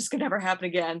gosh, this could never happen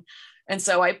again. And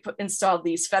so I installed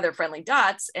these feather friendly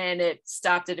dots and it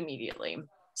stopped it immediately.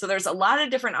 So there's a lot of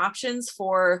different options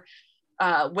for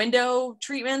window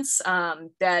treatments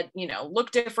that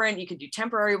look different. You can do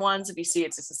temporary ones if you see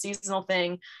it's just a seasonal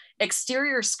thing.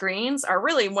 Exterior screens are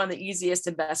really one of the easiest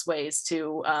and best ways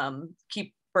to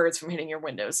keep birds from hitting your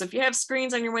windows. So if you have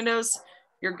screens on your windows,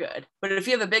 you're good. But if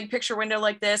you have a big picture window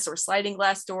like this, or sliding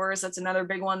glass doors, that's another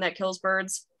big one that kills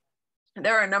birds.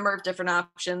 There are a number of different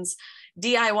options,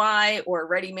 DIY or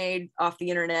ready-made off the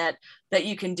internet, that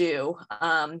you can do.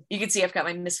 You can see I've got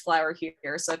my Miss Flower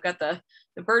here. So I've got the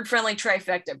bird-friendly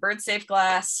trifecta, bird safe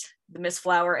glass, the Miss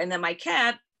Flower, and then my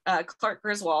cat, Clark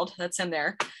Griswold, that's him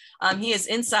there. He is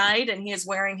inside and he is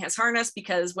wearing his harness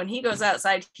because when he goes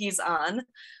outside, he's on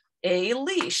a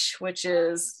leash, which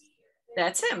is,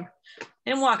 that's him.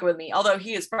 He didn't walk with me, although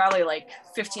he is probably like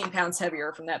 15 pounds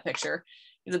heavier from that picture.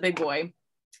 He's a big boy.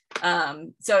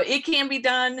 So it can be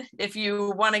done if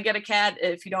you want to get a cat,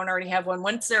 if you don't already have one.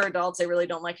 Once they're adults, they really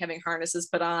don't like having harnesses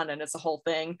put on, and it's a whole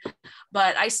thing.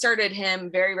 But I started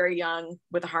him very, very young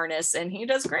with a harness, and he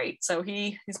does great. So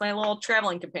he's my little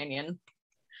traveling companion.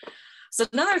 So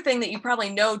another thing that you probably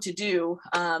know to do,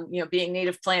 being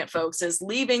native plant folks, is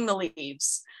leaving the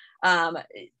leaves.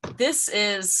 This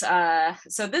is,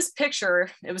 so this picture,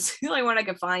 it was the only one I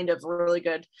could find of a really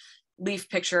good leaf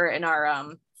picture in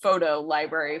our photo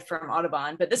library from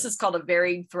Audubon, but this is called a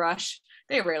varied thrush.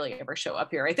 They rarely ever show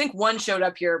up here. I think one showed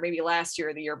up here maybe last year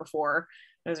or the year before.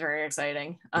 It was very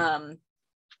exciting. I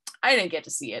didn't get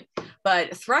to see it,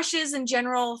 but thrushes in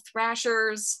general,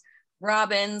 thrashers,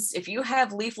 robins, if you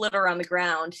have leaf litter on the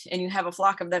ground and you have a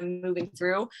flock of them moving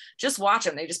through, just watch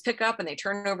them. They just pick up and they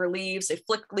turn over leaves, they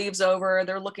flick leaves over,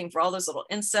 they're looking for all those little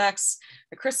insects,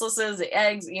 the chrysalises, the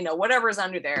eggs, you know, whatever's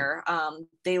under there.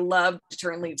 They love to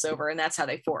turn leaves over, and that's how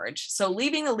they forage. So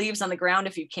leaving the leaves on the ground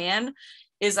if you can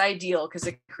is ideal because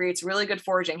it creates really good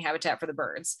foraging habitat for the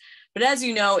birds. But as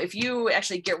you know, if you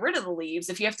actually get rid of the leaves,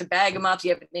 if you have to bag them up, you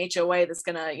have an HOA that's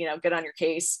gonna, you know, get on your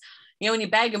case. You know, when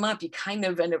you bag them up, you kind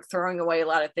of end up throwing away a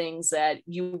lot of things that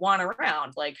you want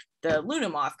around, like the Luna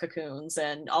moth cocoons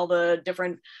and all the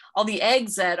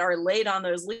eggs that are laid on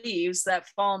those leaves that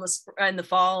fall in the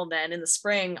fall, and then in the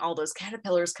spring, all those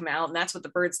caterpillars come out, and that's what the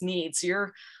birds need. So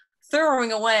you're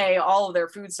throwing away all of their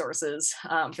food sources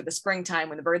for the springtime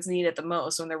when the birds need it the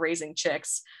most, when they're raising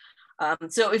chicks.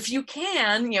 So if you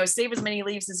can, you know, save as many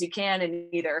leaves as you can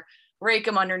and either rake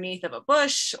them underneath of a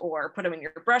bush or put them in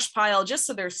your brush pile just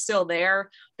so they're still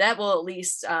there. That will at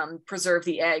least preserve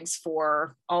the eggs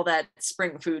for all that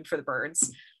spring food for the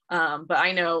birds. But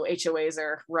I know HOAs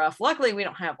are rough. Luckily, we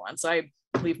don't have one, so I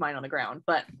leave mine on the ground,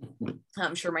 but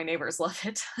I'm sure my neighbors love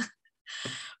it.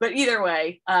 But either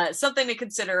way, something to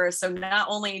consider. So not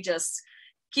only just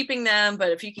keeping them,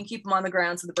 but if you can keep them on the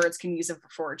ground so the birds can use them for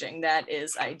foraging, that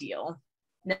is ideal.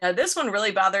 Now, this one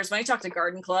really bothers when I talk to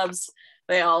garden clubs.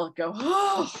 They all go,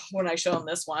 oh, when I show them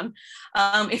this one.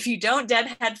 If you don't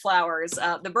deadhead flowers,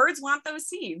 the birds want those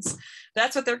seeds.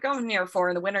 That's what they're going here for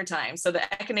in the wintertime. So the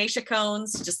echinacea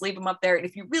cones, just leave them up there. And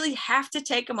if you really have to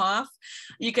take them off,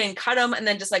 you can cut them and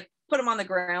then just like put them on the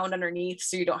ground underneath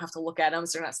so you don't have to look at them,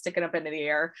 so they're not sticking up into the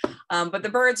air. But the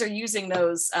birds are using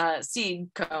those seed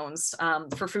cones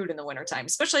for food in the wintertime,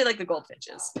 especially like the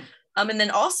goldfinches. And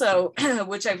then also,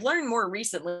 which I've learned more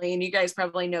recently, and you guys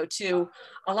probably know too,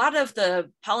 a lot of the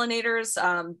pollinators,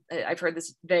 I've heard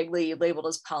this vaguely labeled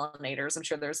as pollinators. I'm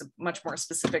sure there's a much more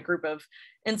specific group of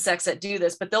insects that do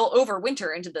this, but they'll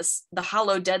overwinter into the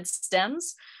hollow dead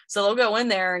stems. So they'll go in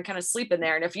there and kind of sleep in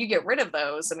there. And if you get rid of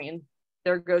those, I mean,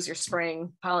 there goes your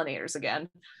spring pollinators again.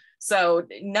 So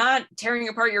not tearing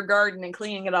apart your garden and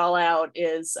cleaning it all out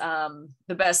is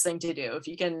the best thing to do. If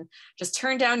you can just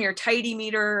turn down your tidy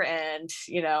meter and,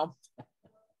 you know,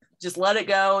 just let it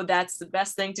go, that's the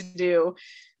best thing to do.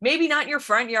 Maybe not in your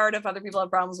front yard if other people have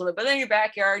problems with it, but in your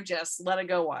backyard, just let it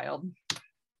go wild.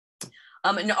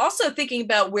 And also thinking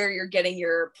about where you're getting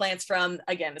your plants from.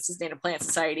 Again, this is Native Plant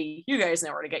Society. You guys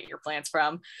know where to get your plants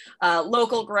from.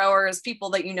 Local growers, people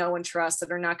that you know and trust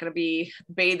that are not going to be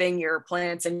bathing your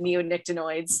plants in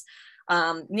neonicotinoids.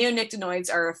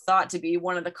 Neonicotinoids are thought to be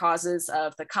one of the causes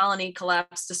of the colony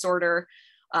collapse disorder,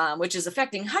 which is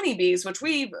affecting honeybees, which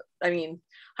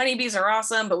honeybees are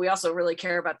awesome, but we also really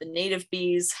care about the native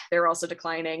bees. They're also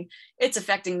declining. It's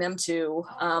affecting them too.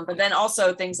 But then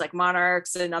also things like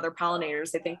monarchs and other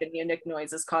pollinators, they think the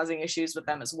neonicotinoids is causing issues with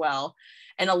them as well.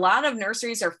 And a lot of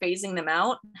nurseries are phasing them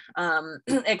out,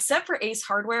 except for Ace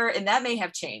Hardware, and that may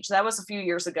have changed. That was a few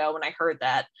years ago when I heard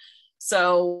that.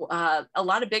 So a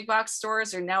lot of big box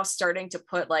stores are now starting to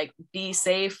put like be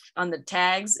safe on the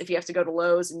tags if you have to go to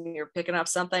Lowe's and you're picking up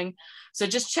something. So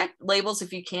just check labels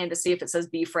if you can to see if it says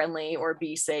bee friendly or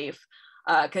be safe,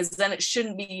 because then it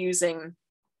shouldn't be using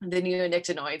the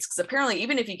neonicotinoids. Because apparently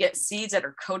even if you get seeds that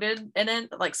are coated in it,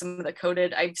 like some of the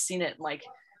coated, I've seen it in like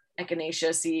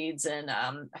echinacea seeds and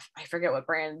I forget what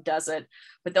brand does it,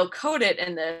 but they'll coat it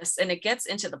in this and it gets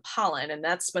into the pollen, and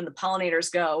that's when the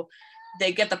pollinators go.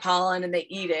 They get the pollen and they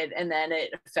eat it, and then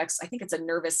it affects, I think it's a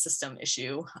nervous system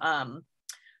issue.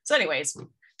 So anyways,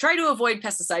 try to avoid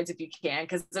pesticides if you can,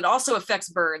 because it also affects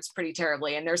birds pretty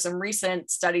terribly. And there's some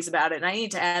recent studies about it, and I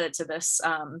need to add it to this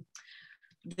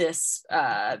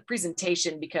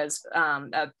presentation because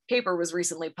a paper was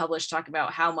recently published talking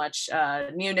about how much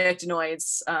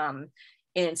neonicotinoids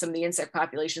in some of the insect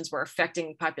populations were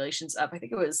affecting populations up. I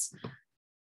think it was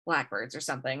blackbirds or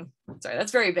something. Sorry,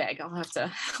 that's very vague. I'll have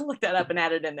to look that up and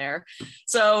add it in there.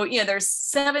 So, you know, there's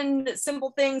 7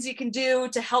 simple things you can do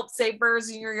to help save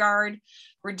birds in your yard: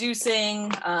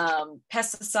 reducing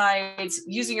pesticides,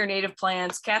 using your native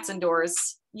plants, cats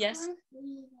indoors. Yes.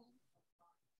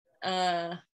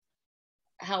 How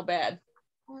bad?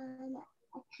 A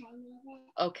tiny bit.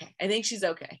 Okay, I think she's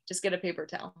okay. Just get a paper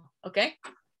towel. Okay.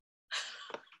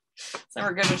 It's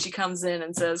never good when she comes in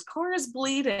and says, "Cora's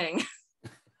bleeding."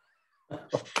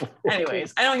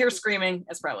 Anyways, I don't hear screaming.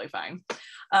 It's probably fine.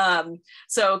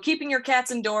 So keeping your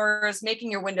cats indoors,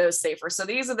 making your windows safer. So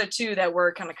these are the 2 that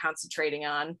we're kind of concentrating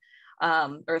on,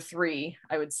 or 3,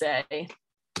 I would say.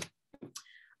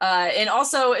 And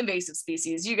also invasive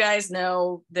species. You guys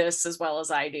know this as well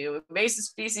as I do. Invasive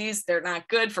species, they're not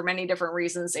good for many different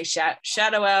reasons. They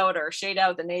shadow out or shade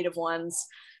out the native ones,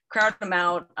 crowd them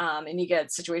out, and you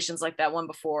get situations like that one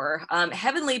before.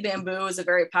 Heavenly bamboo is a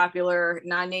very popular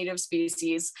non-native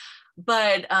species,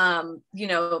 but you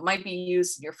know, it might be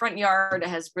used in your front yard. It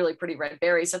has really pretty red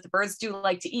berries that the birds do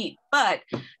like to eat, but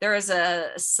there is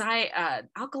a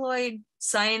alkaloid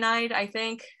cyanide, I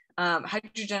think,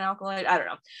 hydrogen alkaloid, I don't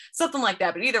know, something like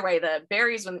that. But either way, the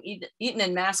berries, when eaten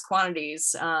in mass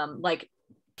quantities, like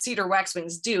cedar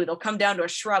waxwings do, they'll come down to a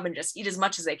shrub and just eat as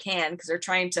much as they can because they're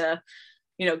trying to,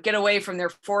 you know, get away from their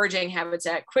foraging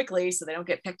habitat quickly so they don't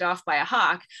get picked off by a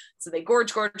hawk. So they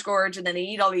gorge, and then they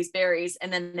eat all these berries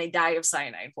and then they die of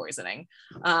cyanide poisoning.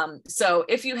 So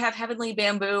if you have heavenly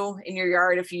bamboo in your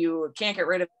yard, if you can't get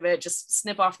rid of it, just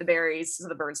snip off the berries so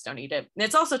the birds don't eat it. And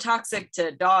it's also toxic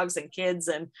to dogs and kids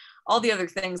and all the other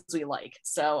things we like.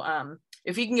 So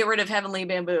if you can get rid of heavenly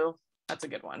bamboo, that's a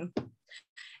good one.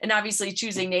 And obviously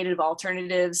choosing native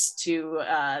alternatives to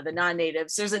the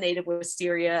non-natives. There's a native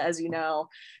wisteria, as you know.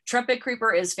 Trumpet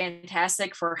creeper is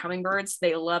fantastic for hummingbirds.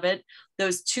 They love it.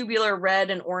 Those tubular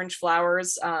red and orange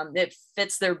flowers, it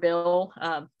fits their bill,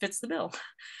 fits the bill.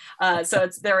 So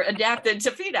they're adapted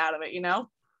to feed out of it, you know?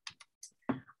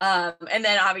 And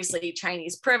then obviously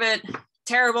Chinese privet,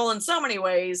 terrible in so many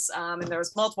ways. And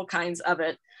there's multiple kinds of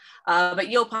it. But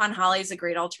Yopon holly is a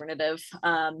great alternative.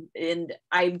 And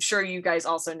I'm sure you guys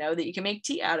also know that you can make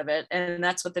tea out of it. And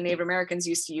that's what the Native Americans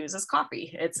used to use as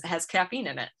coffee. It has caffeine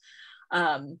in it.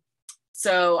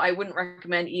 So I wouldn't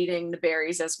recommend eating the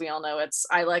berries. As we all know, it's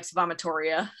Ilex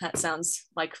vomitoria. That sounds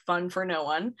like fun for no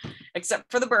one,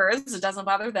 except for the birds. It doesn't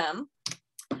bother them.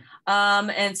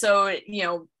 And so, you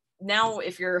know, now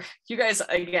if you guys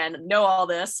again know all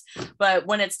this, but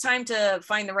when it's time to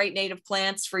find the right native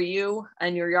plants for you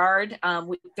and your yard,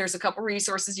 there's a couple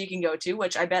resources you can go to,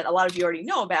 which I bet a lot of you already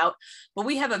know about, but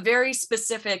we have a very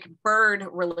specific bird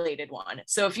related one.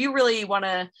 So if you really want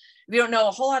to, if you don't know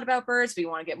a whole lot about birds, but you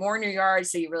want to get more in your yard,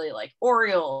 say you really like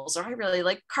orioles, or I really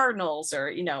like cardinals,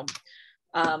 or, you know,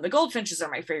 the goldfinches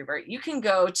are my favorite, you can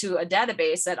go to a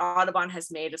database that Audubon has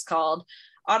made. It's called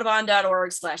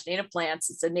audubon.org/native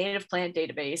plants. It's a native plant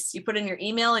database. You put in your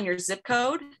email and your zip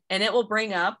code, and it will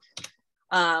bring up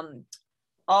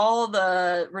all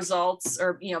the results,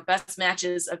 or, you know, best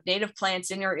matches of native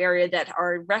plants in your area that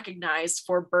are recognized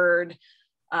for bird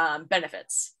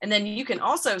benefits. And then you can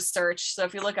also search. So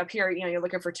if you look up here, you know, you're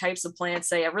looking for types of plants.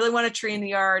 Say, I really want a tree in the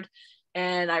yard,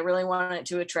 and I really want it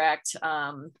to attract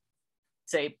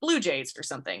say blue jays or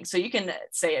something. So you can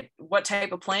say what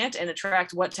type of plant and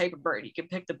attract what type of bird. You can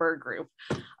pick the bird group.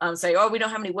 Say, oh, we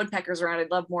don't have any woodpeckers around,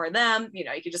 I'd love more of them. You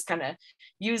know, you can just kind of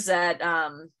use that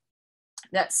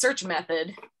that search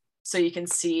method so you can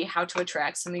see how to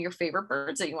attract some of your favorite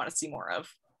birds that you want to see more of.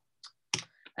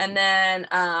 And then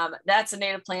that's a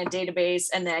native plant database.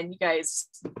 And then you guys,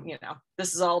 you know,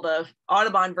 this is all the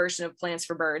Audubon version of Plants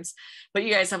for Birds, but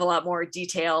you guys have a lot more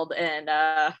detailed and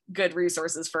good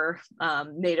resources for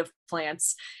native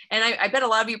plants. And I bet a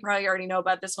lot of you probably already know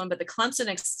about this one, but the Clemson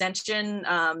Extension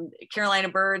Carolina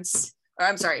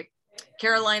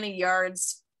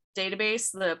Yards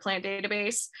database, the plant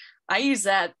database, I use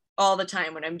that all the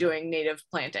time when I'm doing native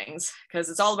plantings, because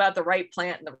it's all about the right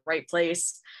plant in the right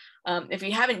place. If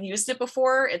you haven't used it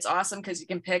before, it's awesome because you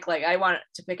can pick, like, I want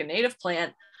to pick a native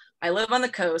plant. I live on the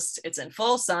coast. It's in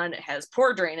full sun. It has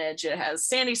poor drainage. It has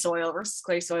sandy soil versus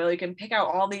clay soil. You can pick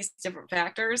out all these different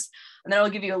factors, and then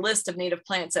it'll give you a list of native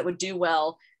plants that would do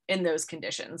well in those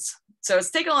conditions. So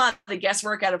it's taken a lot of the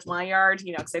guesswork out of my yard,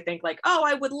 you know, because I think like, oh,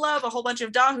 I would love a whole bunch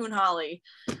of Dahoon holly.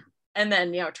 And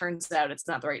then, you know, it turns out it's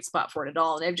not the right spot for it at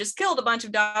all. And they've just killed a bunch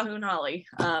of Dahoon holly.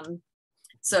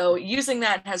 So using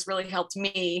that has really helped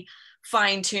me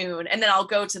fine tune. And then I'll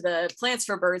go to the Plants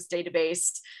for Birds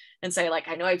database and say, like,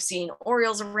 I know I've seen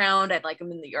orioles around, I'd like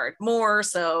them in the yard more.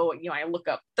 So, you know, I look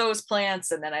up those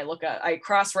plants, and then I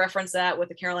cross-reference that with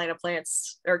the Carolina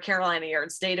Plants or Carolina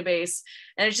Yards database.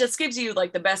 And it just gives you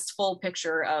like the best full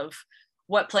picture of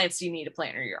what plants do you need to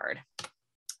plant in your yard.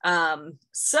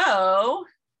 So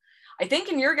I think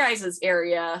in your guys'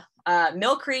 area,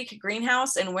 Mill Creek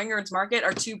Greenhouse and Wingard's Market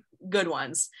are two good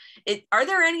ones. Are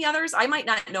there any others? I might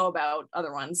not know about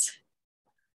other ones.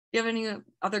 Do you have any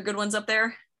other good ones up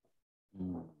there?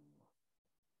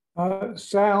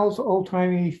 Sal's Old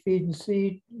Timey Feed and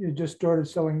Seed just started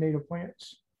selling native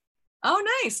plants. Oh,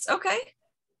 nice. Okay.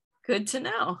 Good to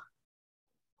know.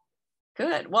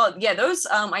 Good. Well, yeah, those,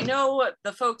 I know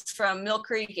the folks from Mill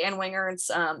Creek and Wingard's,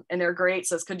 and they're great.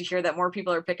 So it's good to hear that more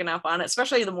people are picking up on it,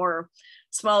 especially the more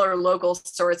smaller local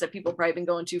stores that people probably been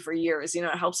going to for years. You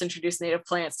know, it helps introduce native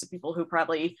plants to people who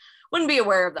probably wouldn't be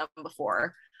aware of them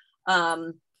before.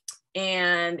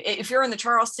 And if you're in the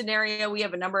Charleston area, we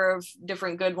have a number of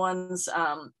different good ones.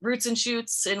 Roots and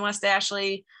Shoots in West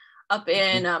Ashley, up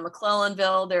in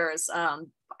McClellanville, there's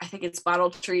I think it's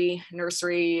Bottle Tree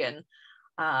Nursery, and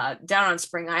down on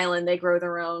Spring Island, they grow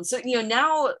their own. So,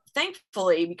 now,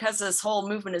 thankfully, because this whole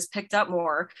movement has picked up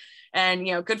more, and,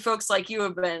 good folks like you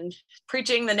have been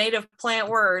preaching the native plant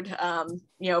word,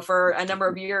 for a number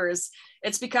of years,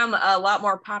 it's become a lot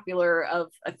more popular of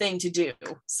a thing to do.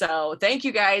 So thank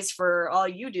you guys for all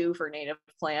you do for native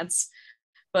plants.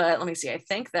 But let me see, I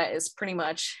think that is pretty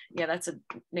much, that's a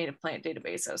native plant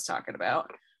database I was talking about.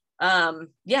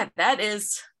 That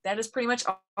is pretty much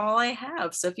all I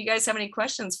have. So if you guys have any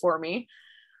questions for me,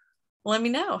 let me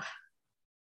know.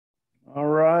 All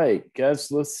right,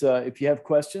 guys, let's if you have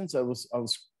questions, I was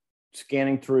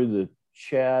scanning through the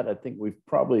chat. I think we've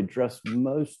probably addressed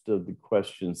most of the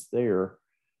questions there.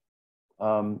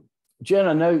 Jen,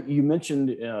 I know you mentioned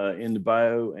in the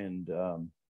bio and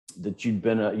that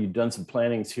you'd done some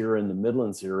plantings here in the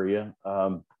Midlands area.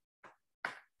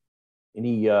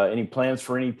 Any plans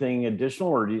for anything additional,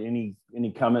 or any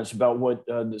comments about what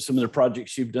some of the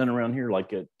projects you've done around here,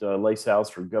 like at Lace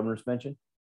House or Governor's Mansion?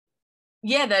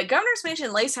 Yeah, the Governor's Mansion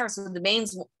and Lace House are the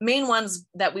main ones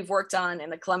that we've worked on in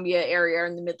the Columbia area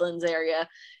and the Midlands area.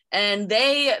 And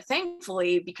they,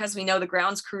 thankfully, because we know the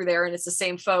grounds crew there and it's the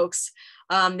same folks,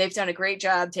 they've done a great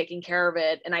job taking care of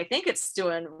it. And I think it's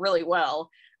doing really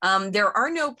well. There are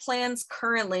no plans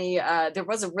currently. There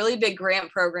was a really big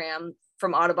grant program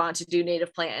from Audubon to do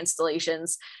native plant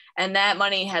installations, and that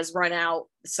money has run out.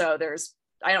 So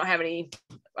I don't have any,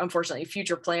 unfortunately,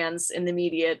 future plans in the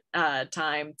immediate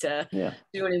time to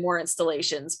do any more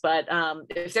installations. But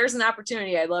if there's an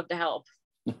opportunity, I'd love to help.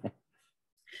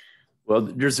 Well,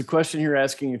 there's a question here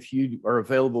asking if you are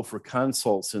available for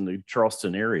consults in the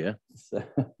Charleston area. So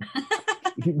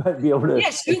you might be able to. Yeah,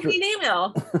 shoot me an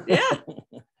email. Yeah.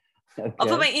 Okay. I'll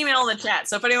put my email in the chat.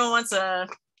 So if anyone wants to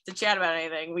chat about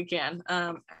anything, we can.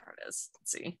 There it is.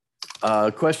 Let's see.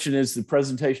 Question is the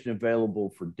presentation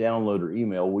available for download or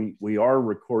email? We are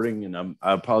recording, and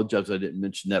I apologize I didn't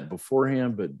mention that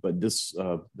beforehand, but this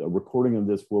a recording of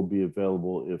this will be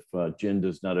available if Jen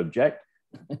does not object.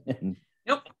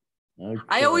 Nope. Okay.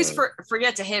 I always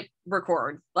forget to hit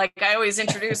record. Like I always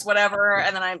introduce whatever,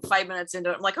 and then I'm 5 minutes into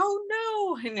it. I'm like,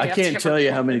 oh no! I can't tell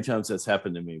you how many times that's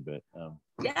happened to me, but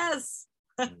yes,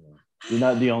 you're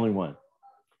not the only one.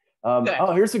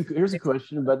 Oh, here's a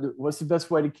question about what's the best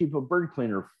way to keep a bird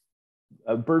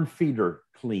feeder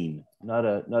clean?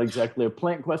 Not exactly a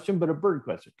plant question, but a bird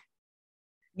question.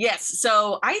 Yes.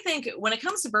 So I think when it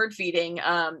comes to bird feeding,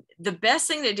 the best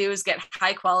thing to do is get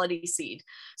high quality seed.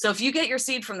 So if you get your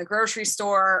seed from the grocery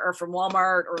store or from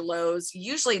Walmart or Lowe's,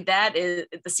 usually the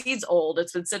seed's old.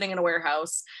 It's been sitting in a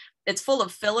warehouse. It's full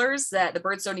of fillers that the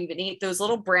birds don't even eat. Those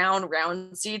little brown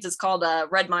round seeds, it's called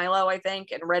red milo, I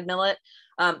think, and red millet.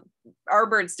 Our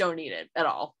birds don't eat it at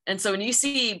all. And so when you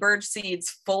see bird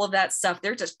seeds full of that stuff,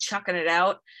 they're just chucking it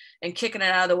out and kicking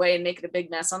it out of the way and making a big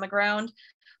mess on the ground.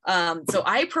 So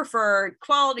I prefer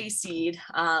quality seed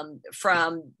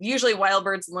from usually Wild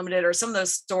Birds Unlimited or some of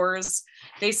those stores.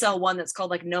 They sell one that's called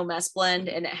like No Mess Blend,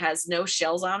 and it has no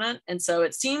shells on it. And so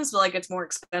it seems like it's more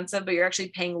expensive, but you're actually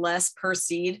paying less per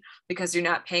seed because you're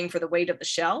not paying for the weight of the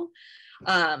shell.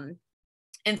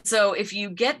 And so if you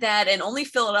get that and only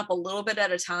fill it up a little bit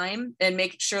at a time and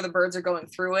make sure the birds are going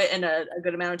through it in a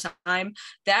good amount of time,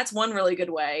 that's one really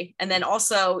good way. And then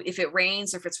also if it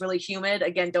rains or if it's really humid,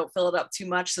 again, don't fill it up too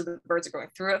much so the birds are going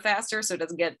through it faster so it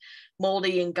doesn't get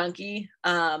moldy and gunky.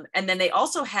 And then they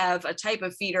also have a type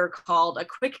of feeder called a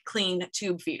quick clean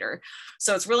tube feeder.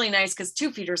 So it's really nice because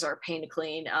tube feeders are a pain to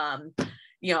clean.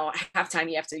 Half the time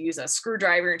you have to use a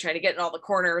screwdriver and try to get in all the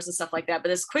corners and stuff like that. But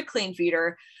this quick clean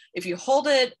feeder, if you hold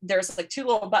it, there's like two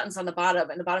little buttons on the bottom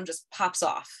and the bottom just pops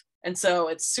off. And so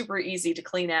it's super easy to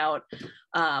clean out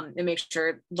and make sure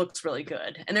it looks really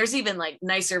good. And there's even like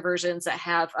nicer versions that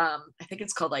have, I think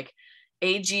it's called like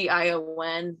Agion,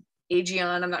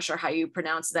 I'm not sure how you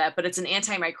pronounce that, but it's an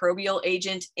antimicrobial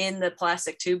agent in the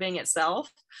plastic tubing itself,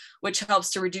 which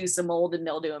helps to reduce the mold and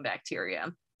mildew and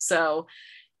bacteria. So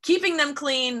keeping them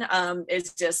clean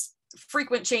is just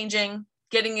frequent changing,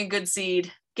 getting a good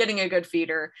seed, getting a good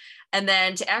feeder, and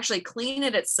then to actually clean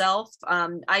it itself.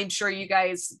 I'm sure you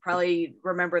guys probably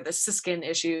remember the siskin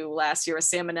issue last year with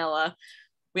salmonella.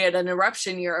 We had an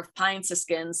eruption year of pine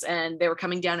siskins, and they were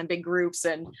coming down in big groups,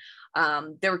 and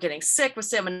they were getting sick with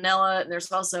salmonella. And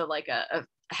there's also like a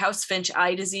house finch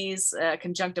eye disease,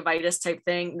 conjunctivitis type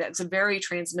thing that's very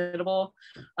transmittable,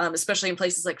 especially in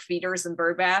places like feeders and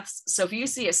bird baths. So if you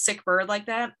see a sick bird like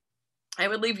that, I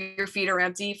would leave your feeder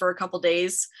empty for a couple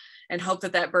days and hope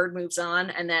that that bird moves on,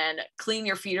 and then clean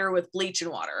your feeder with bleach and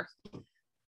water.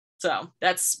 So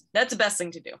that's the best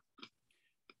thing to do.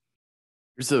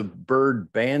 There's a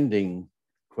bird banding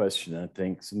question. I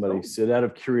think somebody said, out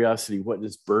of curiosity, what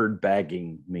does bird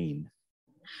bagging mean?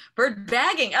 Bird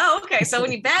bagging. Oh, okay. So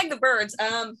when you bag the birds,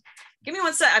 give me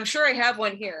one sec. I'm sure I have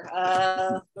one here.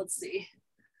 Let's see.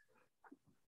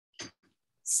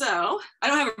 So I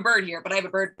don't have a bird here, but I have a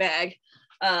bird bag.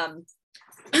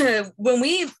 When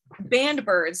we band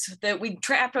birds, that we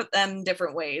trap them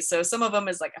different ways. So some of them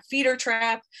is like a feeder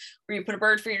trap where you put a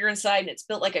bird feeder inside and it's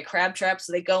built like a crab trap.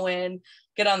 So they go in,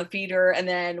 get on the feeder, and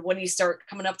then when you start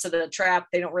coming up to the trap,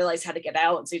 they don't realize how to get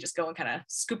out. And so you just go and kind of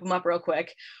scoop them up real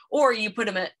quick. Or you put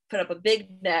up a big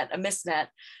net, a mist net.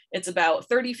 It's about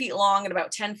 30 feet long and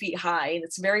about 10 feet high. And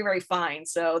it's very, very fine.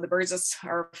 So the birds just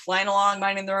are flying along,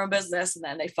 minding their own business, and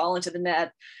then they fall into the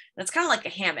net. And it's kind of like a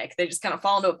hammock. They just kind of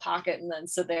fall into a pocket and then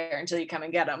sit there until you come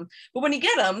and get them. But when you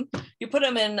get them, you put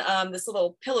them in this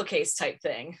little pillowcase type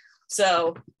thing.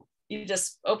 So you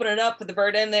just open it up, put the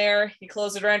bird in there, you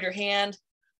close it around your hand,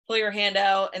 pull your hand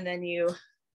out, and then you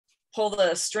pull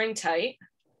the string tight.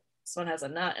 This one has a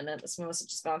nut in it. This one must have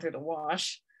just gone through the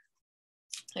wash.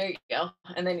 There you go.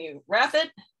 And then you wrap it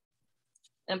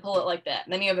and pull it like that.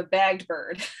 And then you have a bagged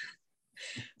bird.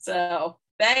 So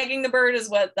bagging the bird is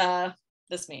what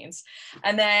this means.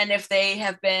 And then if they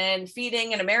have been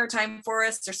feeding in a maritime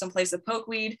forest or someplace with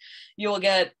pokeweed, you will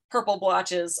get purple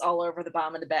blotches all over the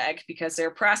bottom of the bag because they're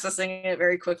processing it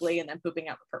very quickly and then pooping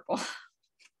out the purple.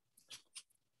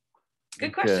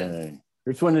 Good question.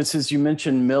 Here's one that says, you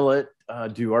mentioned millet.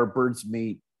 Do our birds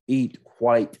eat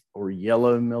white or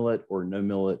yellow millet or no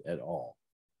millet at all?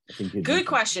 Good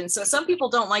question. So some people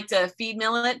don't like to feed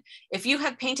millet. If you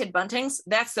have painted buntings,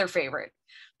 that's their favorite.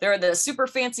 They're the super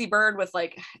fancy bird with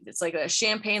it's like a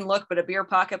champagne look, but a beer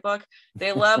pocketbook.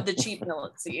 They love the cheap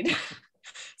millet seed.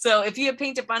 So if you have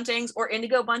painted buntings or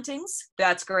indigo buntings,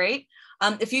 that's great.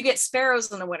 If you get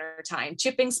sparrows in the winter time,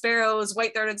 chipping sparrows,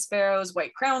 white-throated sparrows,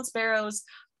 white crowned sparrows,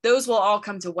 those will all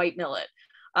come to white millet.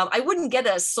 I wouldn't get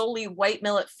a solely white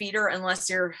millet feeder unless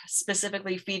you're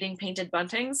specifically feeding painted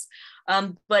buntings,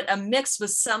 but a mix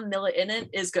with some millet in it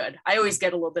is good. I always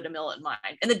get a little bit of millet in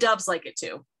mine, and the doves like it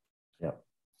too. Yeah.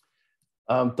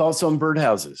 Thoughts on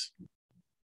birdhouses?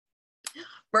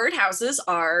 Birdhouses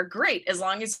are great as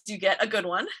long as you get a good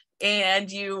one and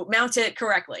you mount it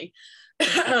correctly.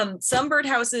 Some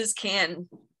birdhouses can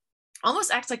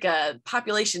almost act like a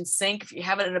population sink if you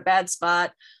have it in a bad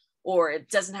spot, or it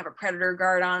doesn't have a predator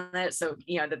guard on it. So,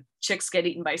 the chicks get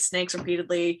eaten by snakes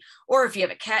repeatedly, or if you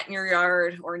have a cat in your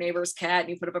yard or a neighbor's cat and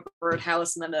you put up a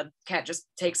birdhouse and then the cat just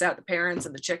takes out the parents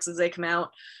and the chicks as they come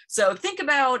out. So think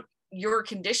about your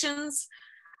conditions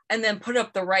and then put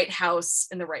up the right house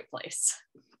in the right place.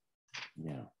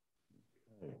 Yeah.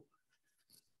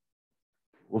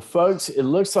 Well, folks, it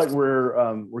looks like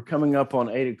we're coming up on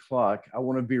 8 o'clock. I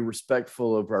want to be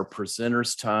respectful of our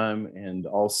presenter's time and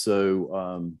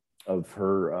also of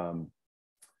her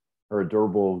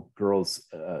adorable girl's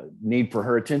need for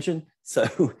her attention.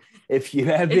 So if you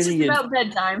have it's just about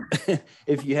bedtime.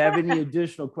 If you have any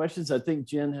additional questions, I think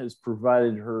Jen has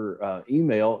provided her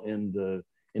email in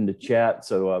the chat.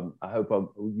 So I hope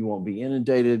you won't be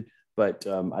inundated, but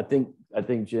I think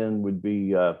Jen would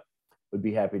be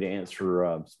happy to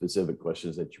answer specific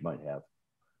questions that you might have.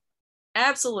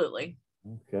 Absolutely.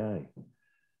 Okay.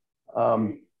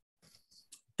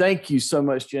 Thank you so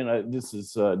much, Jen. This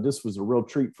was a real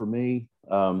treat for me.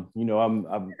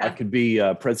 I could be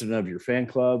president of your fan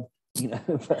club.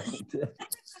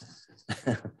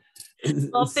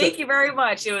 Well, thank you very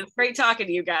much. It was great talking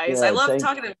to you guys. Yeah, I love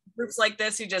talking to groups like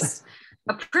this who just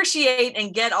appreciate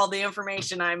and get all the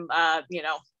information I'm,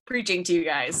 preaching to you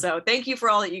guys. So thank you for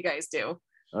all that you guys do.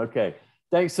 Okay.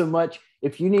 Thanks so much.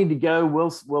 If you need to go,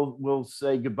 we'll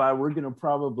say goodbye. I'm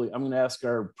going to ask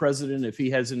our president if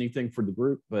he has anything for the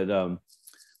group, but you're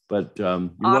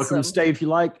awesome. Welcome to stay if you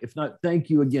like. If not, thank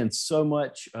you again so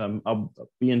much. I'll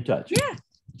be in touch. Yeah,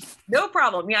 no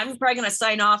problem. Yeah, I'm probably going to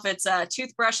sign off. It's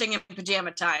toothbrushing and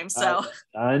pajama time. So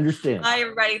I understand. Bye,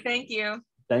 everybody. Thank you.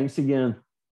 Thanks again.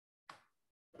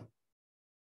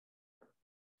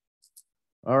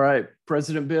 All right,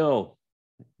 President Bill.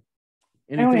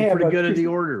 Anything for the good of the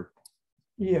order?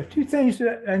 Yeah, two things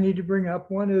that I need to bring up.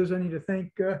 One is I need to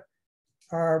thank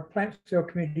our plant sale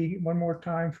committee one more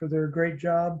time for their great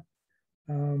job.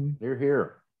 They're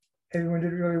here. Everyone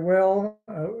did really well.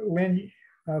 Lynn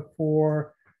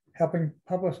for helping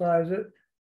publicize it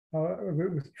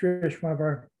with Trish, one of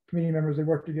our committee members. They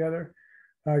worked together.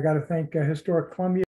 I got to thank Historic Columbia